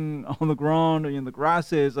 crawling on the ground in the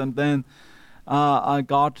grasses, and then I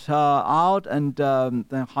got out, and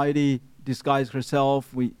then Heidi disguised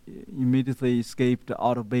herself. We immediately escaped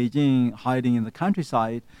out of Beijing, hiding in the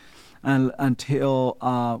countryside, and until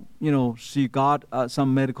she got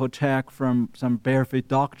some medical check from some barefoot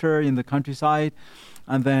doctor in the countryside,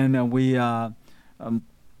 and then we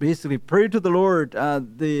basically prayed to the Lord,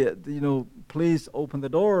 please open the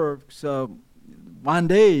door. So one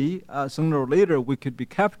day, sooner or later, we could be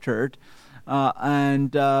captured,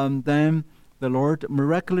 and then the Lord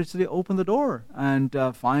miraculously opened the door, and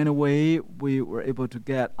find a way. We were able to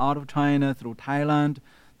get out of China through Thailand,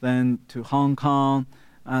 then to Hong Kong,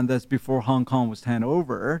 and that's before Hong Kong was handed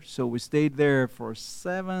over. So we stayed there for over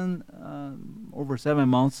 7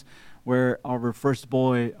 months, where our first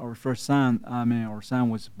son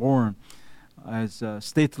was born as a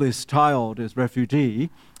stateless child, as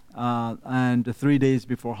refugee. And 3 days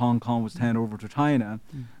before Hong Kong was handed over to China,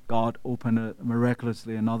 God opened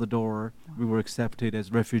miraculously another door. We were accepted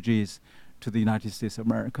as refugees to the United States of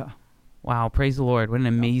America. Wow, praise the Lord. What an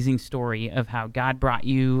amazing story of how God brought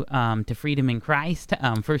you to freedom in Christ,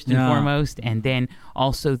 first and foremost, and then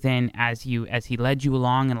also as He led you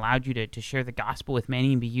along and allowed you to share the gospel with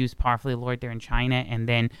many and be used powerfully, Lord, there in China, and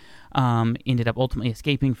then ended up ultimately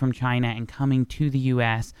escaping from China and coming to the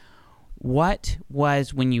U.S. What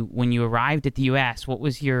was, when you arrived at the U.S., what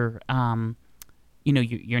was your,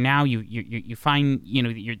 you find,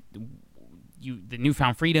 the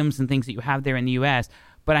newfound freedoms and things that you have there in the U.S.,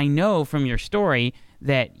 but I know from your story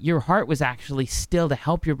that your heart was actually still to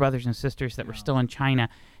help your brothers and sisters that were still in China.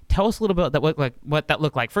 Tell us a little bit about what that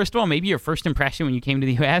looked like. First of all, maybe your first impression when you came to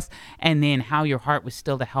the U.S., and then how your heart was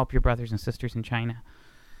still to help your brothers and sisters in China.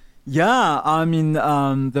 Yeah, I mean,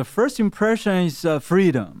 the first impression is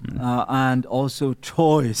freedom and also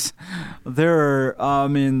choice.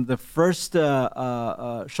 The first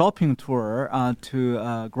shopping tour to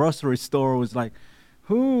a grocery store was like,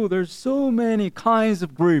 there's so many kinds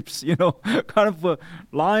of groups, kind of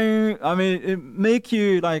lying. I mean, it make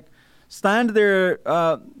you like stand there,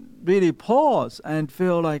 really pause and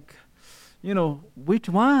feel like, which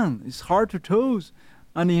one? It's hard to choose.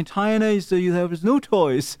 And in China, you have no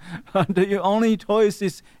choice. And your only choice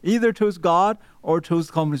is either choose God or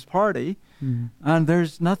choose Communist Party. Mm-hmm. And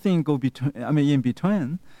there's nothing in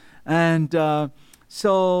between. And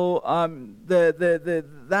so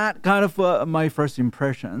that kind of my first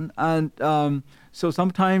impression. And so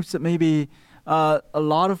sometimes maybe a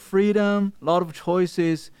lot of freedom, a lot of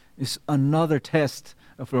choices is another test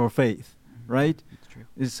of your faith, right? It's true.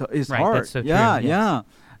 It's right, hard. That's so true. Yeah.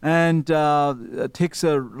 And it takes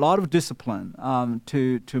a lot of discipline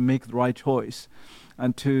to make the right choice,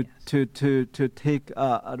 and to take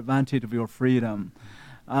advantage of your freedom,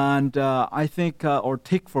 and I think or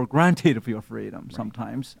take for granted of your freedom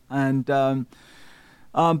sometimes. And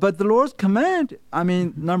but the Lord's command,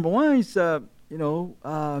 number one is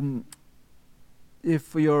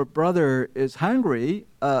if your brother is hungry,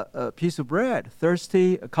 a piece of bread,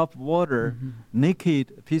 thirsty, a cup of water,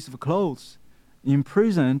 naked, a piece of clothes,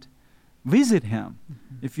 imprisoned, visit him.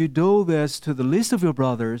 Mm-hmm. If you do this to the least of your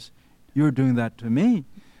brothers, you're doing that to me.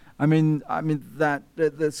 That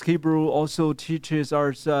this Hebrew also teaches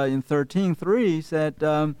us in 13:3 said,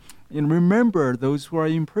 remember those who are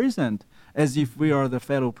imprisoned as if we are the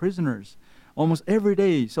fellow prisoners. Almost every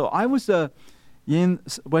day. So I was in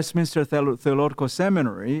Westminster Theological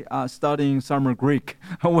Seminary studying summer Greek.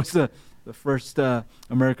 I was the first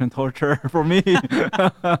American torture for me,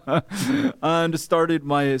 and started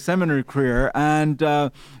my seminary career. And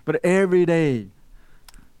but every day,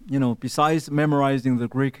 besides memorizing the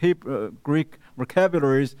Greek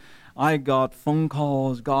vocabularies, I got phone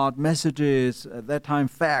calls, got messages. At that time,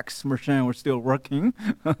 fax machine was still working.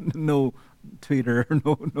 No Twitter,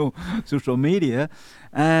 no social media,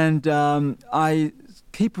 and I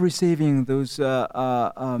keep receiving those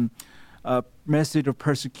message of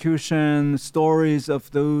persecution, stories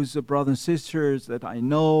of those brothers and sisters that I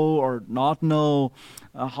know or not know,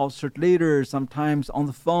 house church leaders sometimes on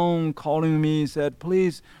the phone calling me, said,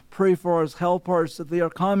 please pray for us, help us, they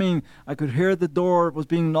are coming. I could hear the door was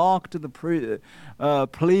being knocked, the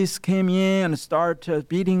police came in and started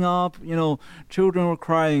beating up, children were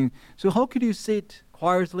crying. So how could you sit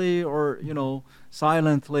quietly or,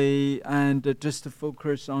 silently and just to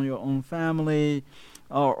focus on your own family?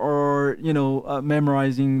 Or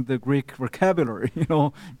memorizing the Greek vocabulary.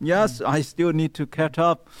 Yes, I still need to catch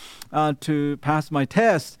up to pass my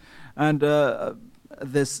test, and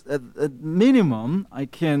this minimum I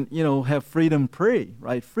can have freedom pray,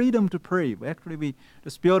 right? Freedom to pray. We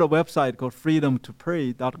just built a website called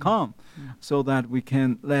freedomtopray.com, so that we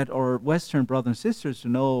can let our Western brothers and sisters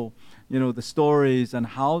know the stories and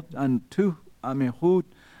how and who's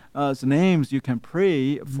names you can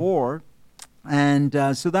pray for. And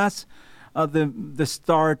so that's the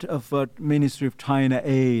start of ministry of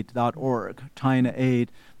ChinaAid.org. ChinaAid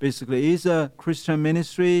basically is a Christian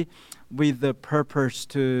ministry with the purpose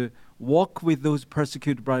to walk with those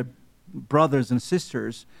persecuted brothers and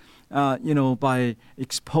sisters, by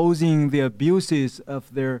exposing the abuses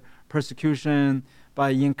of their persecution,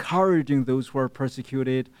 by encouraging those who are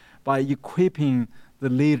persecuted, by equipping the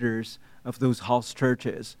leaders of those house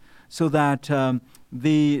churches, so that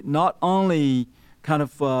they not only kind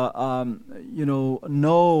of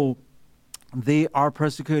know they are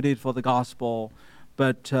persecuted for the gospel,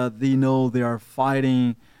 but they know they are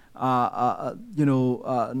fighting, not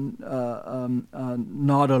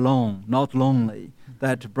alone, not lonely.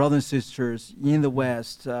 That brothers and sisters in the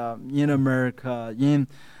West, in America, in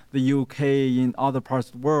the UK, in other parts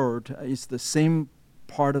of the world, is the same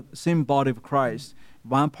body of Christ.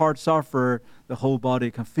 One part suffer, the whole body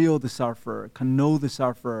can feel the sufferer, can know the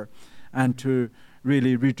sufferer, and to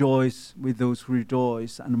really rejoice with those who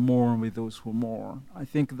rejoice and mourn with those who mourn. I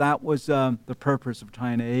think that was the purpose of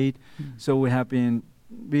ChinaAid. So we have been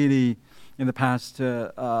really, in the past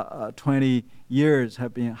 20 years,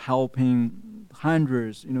 have been helping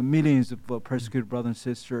hundreds, millions of persecuted brothers and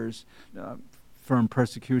sisters from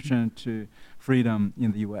persecution to freedom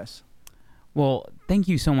in the U.S. Well, thank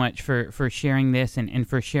you so much for sharing this and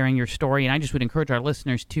for sharing your story. And I just would encourage our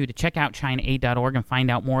listeners, too, to check out ChinaAid.org and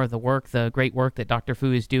find out more of the great work that Dr.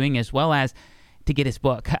 Fu is doing, as well as to get his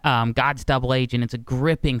book, God's Double Agent. It's a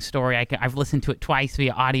gripping story. I've listened to it twice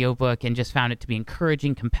via audiobook and just found it to be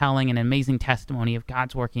encouraging, compelling, and an amazing testimony of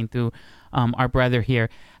God's working through our brother here.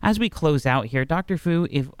 As we close out here, Dr. Fu,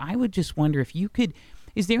 if I would just wonder if you could...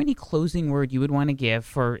 Is there any closing word you would want to give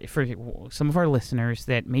for some of our listeners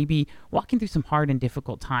that may be walking through some hard and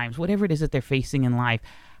difficult times, whatever it is that they're facing in life,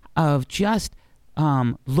 of just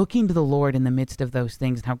looking to the Lord in the midst of those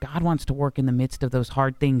things and how God wants to work in the midst of those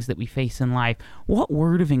hard things that we face in life? What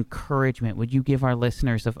word of encouragement would you give our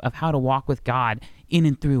listeners of how to walk with God in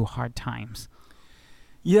and through hard times?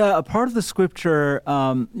 Yeah, a part of the scripture,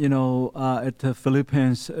 at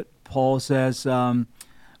Philippians, Paul says...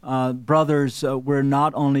 brothers were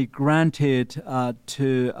not only granted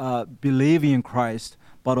to believe in Christ,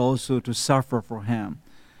 but also to suffer for Him.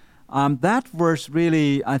 That verse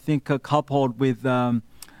really, I think, coupled with the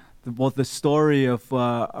story of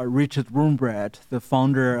Richard Wurmbrand, the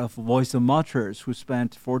founder of Voice of Martyrs, who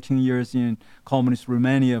spent 14 years in communist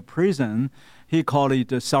Romania prison, he called it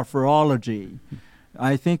sufferology.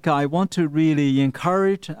 I think I want to really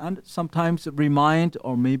encourage and sometimes remind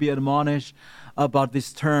or maybe admonish about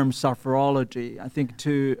this term sufferology. I think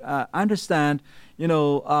to understand,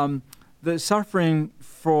 the suffering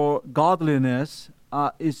for godliness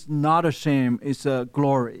is not a shame, it's a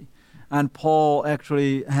glory. And Paul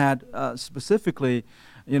actually had specifically,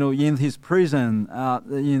 in his prison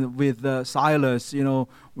with Silas,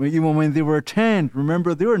 even when they were chained,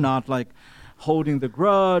 remember they were not like holding the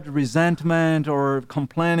grudge, resentment, or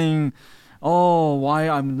complaining, why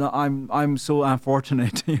I'm so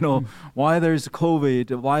unfortunate, why there's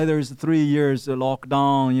COVID, why there's 3 years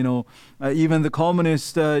lockdown, even the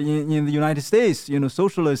communists in the United States,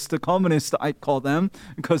 socialist communists, I call them,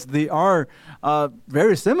 because they are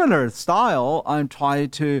very similar style and try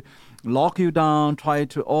to lock you down, try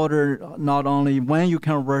to order not only when you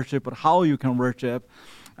can worship, but how you can worship.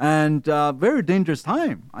 And very dangerous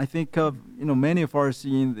time. I think many of us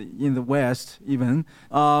in the West even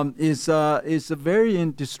is very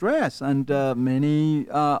in distress, and many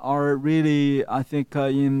are really, I think,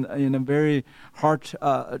 in a very hard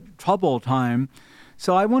troubled time.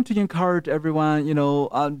 So I want to encourage everyone,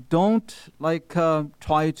 don't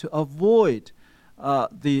try to avoid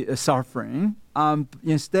the suffering.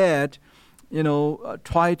 Instead,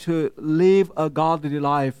 try to live a godly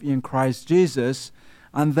life in Christ Jesus,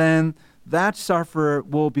 and then that sufferer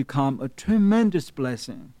will become a tremendous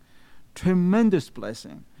blessing.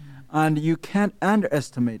 And you can't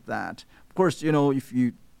underestimate that. Of course, if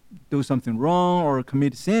you do something wrong or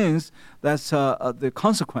commit sins, that's the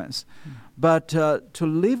consequence. But to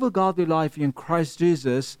live a godly life in Christ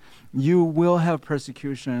Jesus, you will have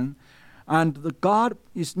persecution. And God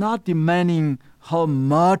is not demanding how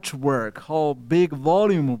much work, how big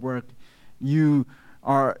volume of work you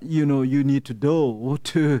need to do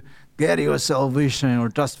to get your salvation or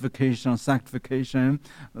justification or sanctification.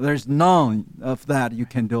 There's none of that you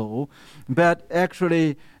can do. But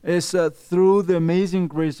actually, it's through the amazing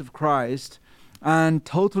grace of Christ and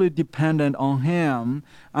totally dependent on Him,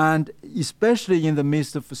 and especially in the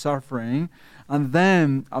midst of suffering, and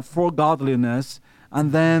then for godliness,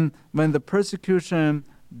 and then when the persecution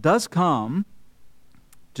does come,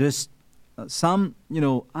 just some,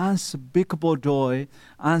 unspeakable joy,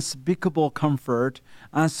 unspeakable comfort,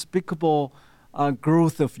 unspeakable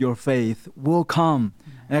growth of your faith will come.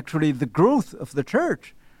 Actually, the growth of the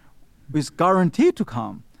church is guaranteed to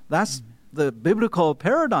come. That's the biblical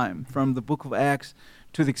paradigm from the book of Acts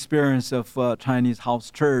to the experience of Chinese house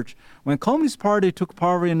church. When Communist Party took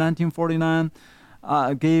power in 1949,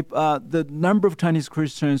 the number of Chinese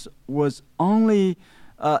Christians was only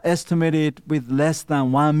estimated with less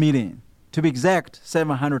than 1 million. To be exact,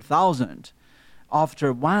 700,000.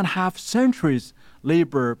 After 1.5 centuries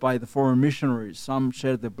labor by the foreign missionaries, some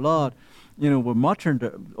shed their blood, were martyred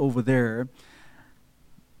over there.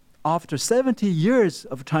 After 70 years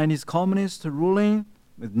of Chinese communist ruling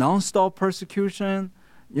with non-stop persecution,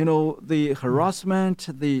 the harassment,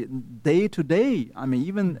 the day-to-day,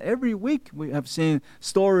 even every week we have seen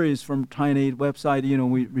stories from China website,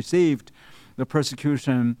 we received the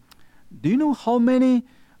persecution. Do you know how many,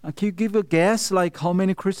 can you give a guess, like how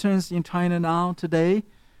many Christians in China now today?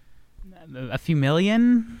 A few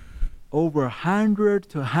million? Over 100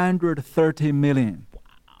 to 130 million.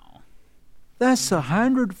 Wow. That's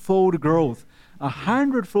 100-fold growth.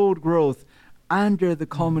 100-fold growth under the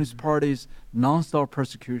Communist Party's non-stop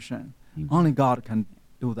persecution. Amen. Only God can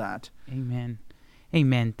do that. Amen.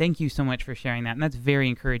 Amen. Thank you so much for sharing that. And that's very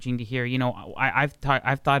encouraging to hear. I've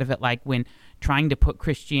thought of it like when trying to put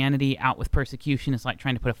Christianity out with persecution is like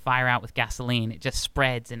trying to put a fire out with gasoline. It just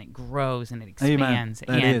spreads and it grows and it expands.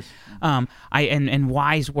 Amen. That is. And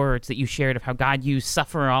wise words that you shared of how God used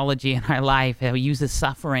sufferology in our life, how He uses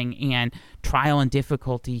suffering and trial and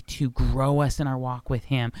difficulty to grow us in our walk with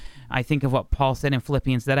Him. I think of what Paul said in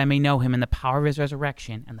Philippians, that I may know Him in the power of His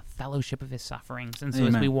resurrection and the fellowship of His sufferings. And so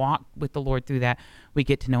Amen. as we walk with the Lord through that, we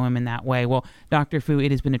get to know Him in that way. Well, Dr. Fu,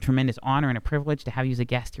 it has been a tremendous honor and a privilege to have you as a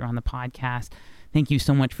guest here on the podcast. Thank you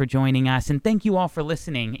so much for joining us, and thank you all for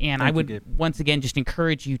listening. And I would once again just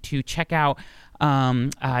encourage you to check out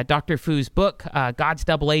Dr. Fu's book, God's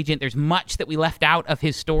Double Agent. There's much that we left out of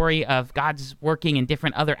his story of God's working in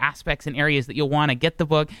different other aspects and areas that you'll want to get the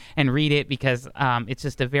book and read it, because it's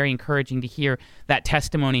just very encouraging to hear that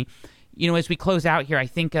testimony. As we close out here, I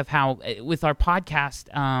think of how, with our podcast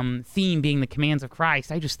theme being the commands of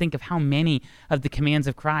Christ, I just think of how many of the commands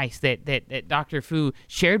of Christ that Dr. Fu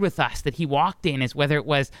shared with us that he walked in, as whether it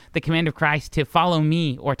was the command of Christ to follow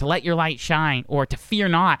me, or to let your light shine, or to fear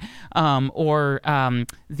not, or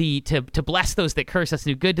to bless those that curse us,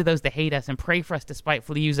 and do good to those that hate us, and pray for us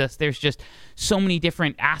despitefully use us. There's just so many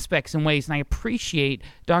different aspects and ways, and I appreciate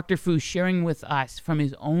Dr. Fu sharing with us from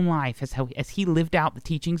his own life as he lived out the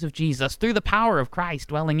teachings of Jesus through the power of Christ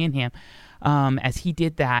dwelling in him, as he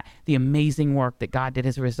did that, the amazing work that God did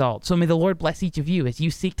as a result. So may the Lord bless each of you as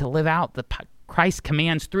you seek to live out the Christ's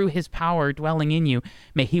commands through His power dwelling in you.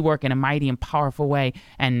 May He work in a mighty and powerful way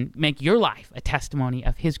and make your life a testimony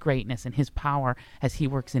of His greatness and His power as He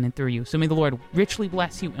works in and through you. So may the Lord richly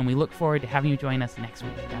bless you, and we look forward to having you join us next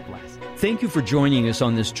week. God bless. Thank you for joining us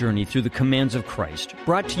on this journey through the commands of Christ,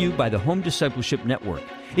 brought to you by the Home Discipleship Network.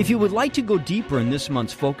 If you would like to go deeper in this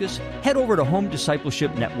month's focus, head over to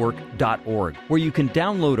homediscipleshipnetwork.org, where you can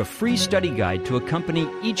download a free study guide to accompany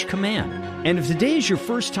each command. And if today is your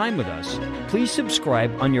first time with us, please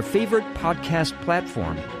subscribe on your favorite podcast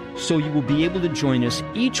platform so you will be able to join us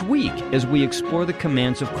each week as we explore the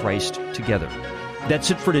commands of Christ together.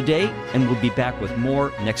 That's it for today, and we'll be back with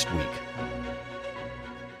more next week.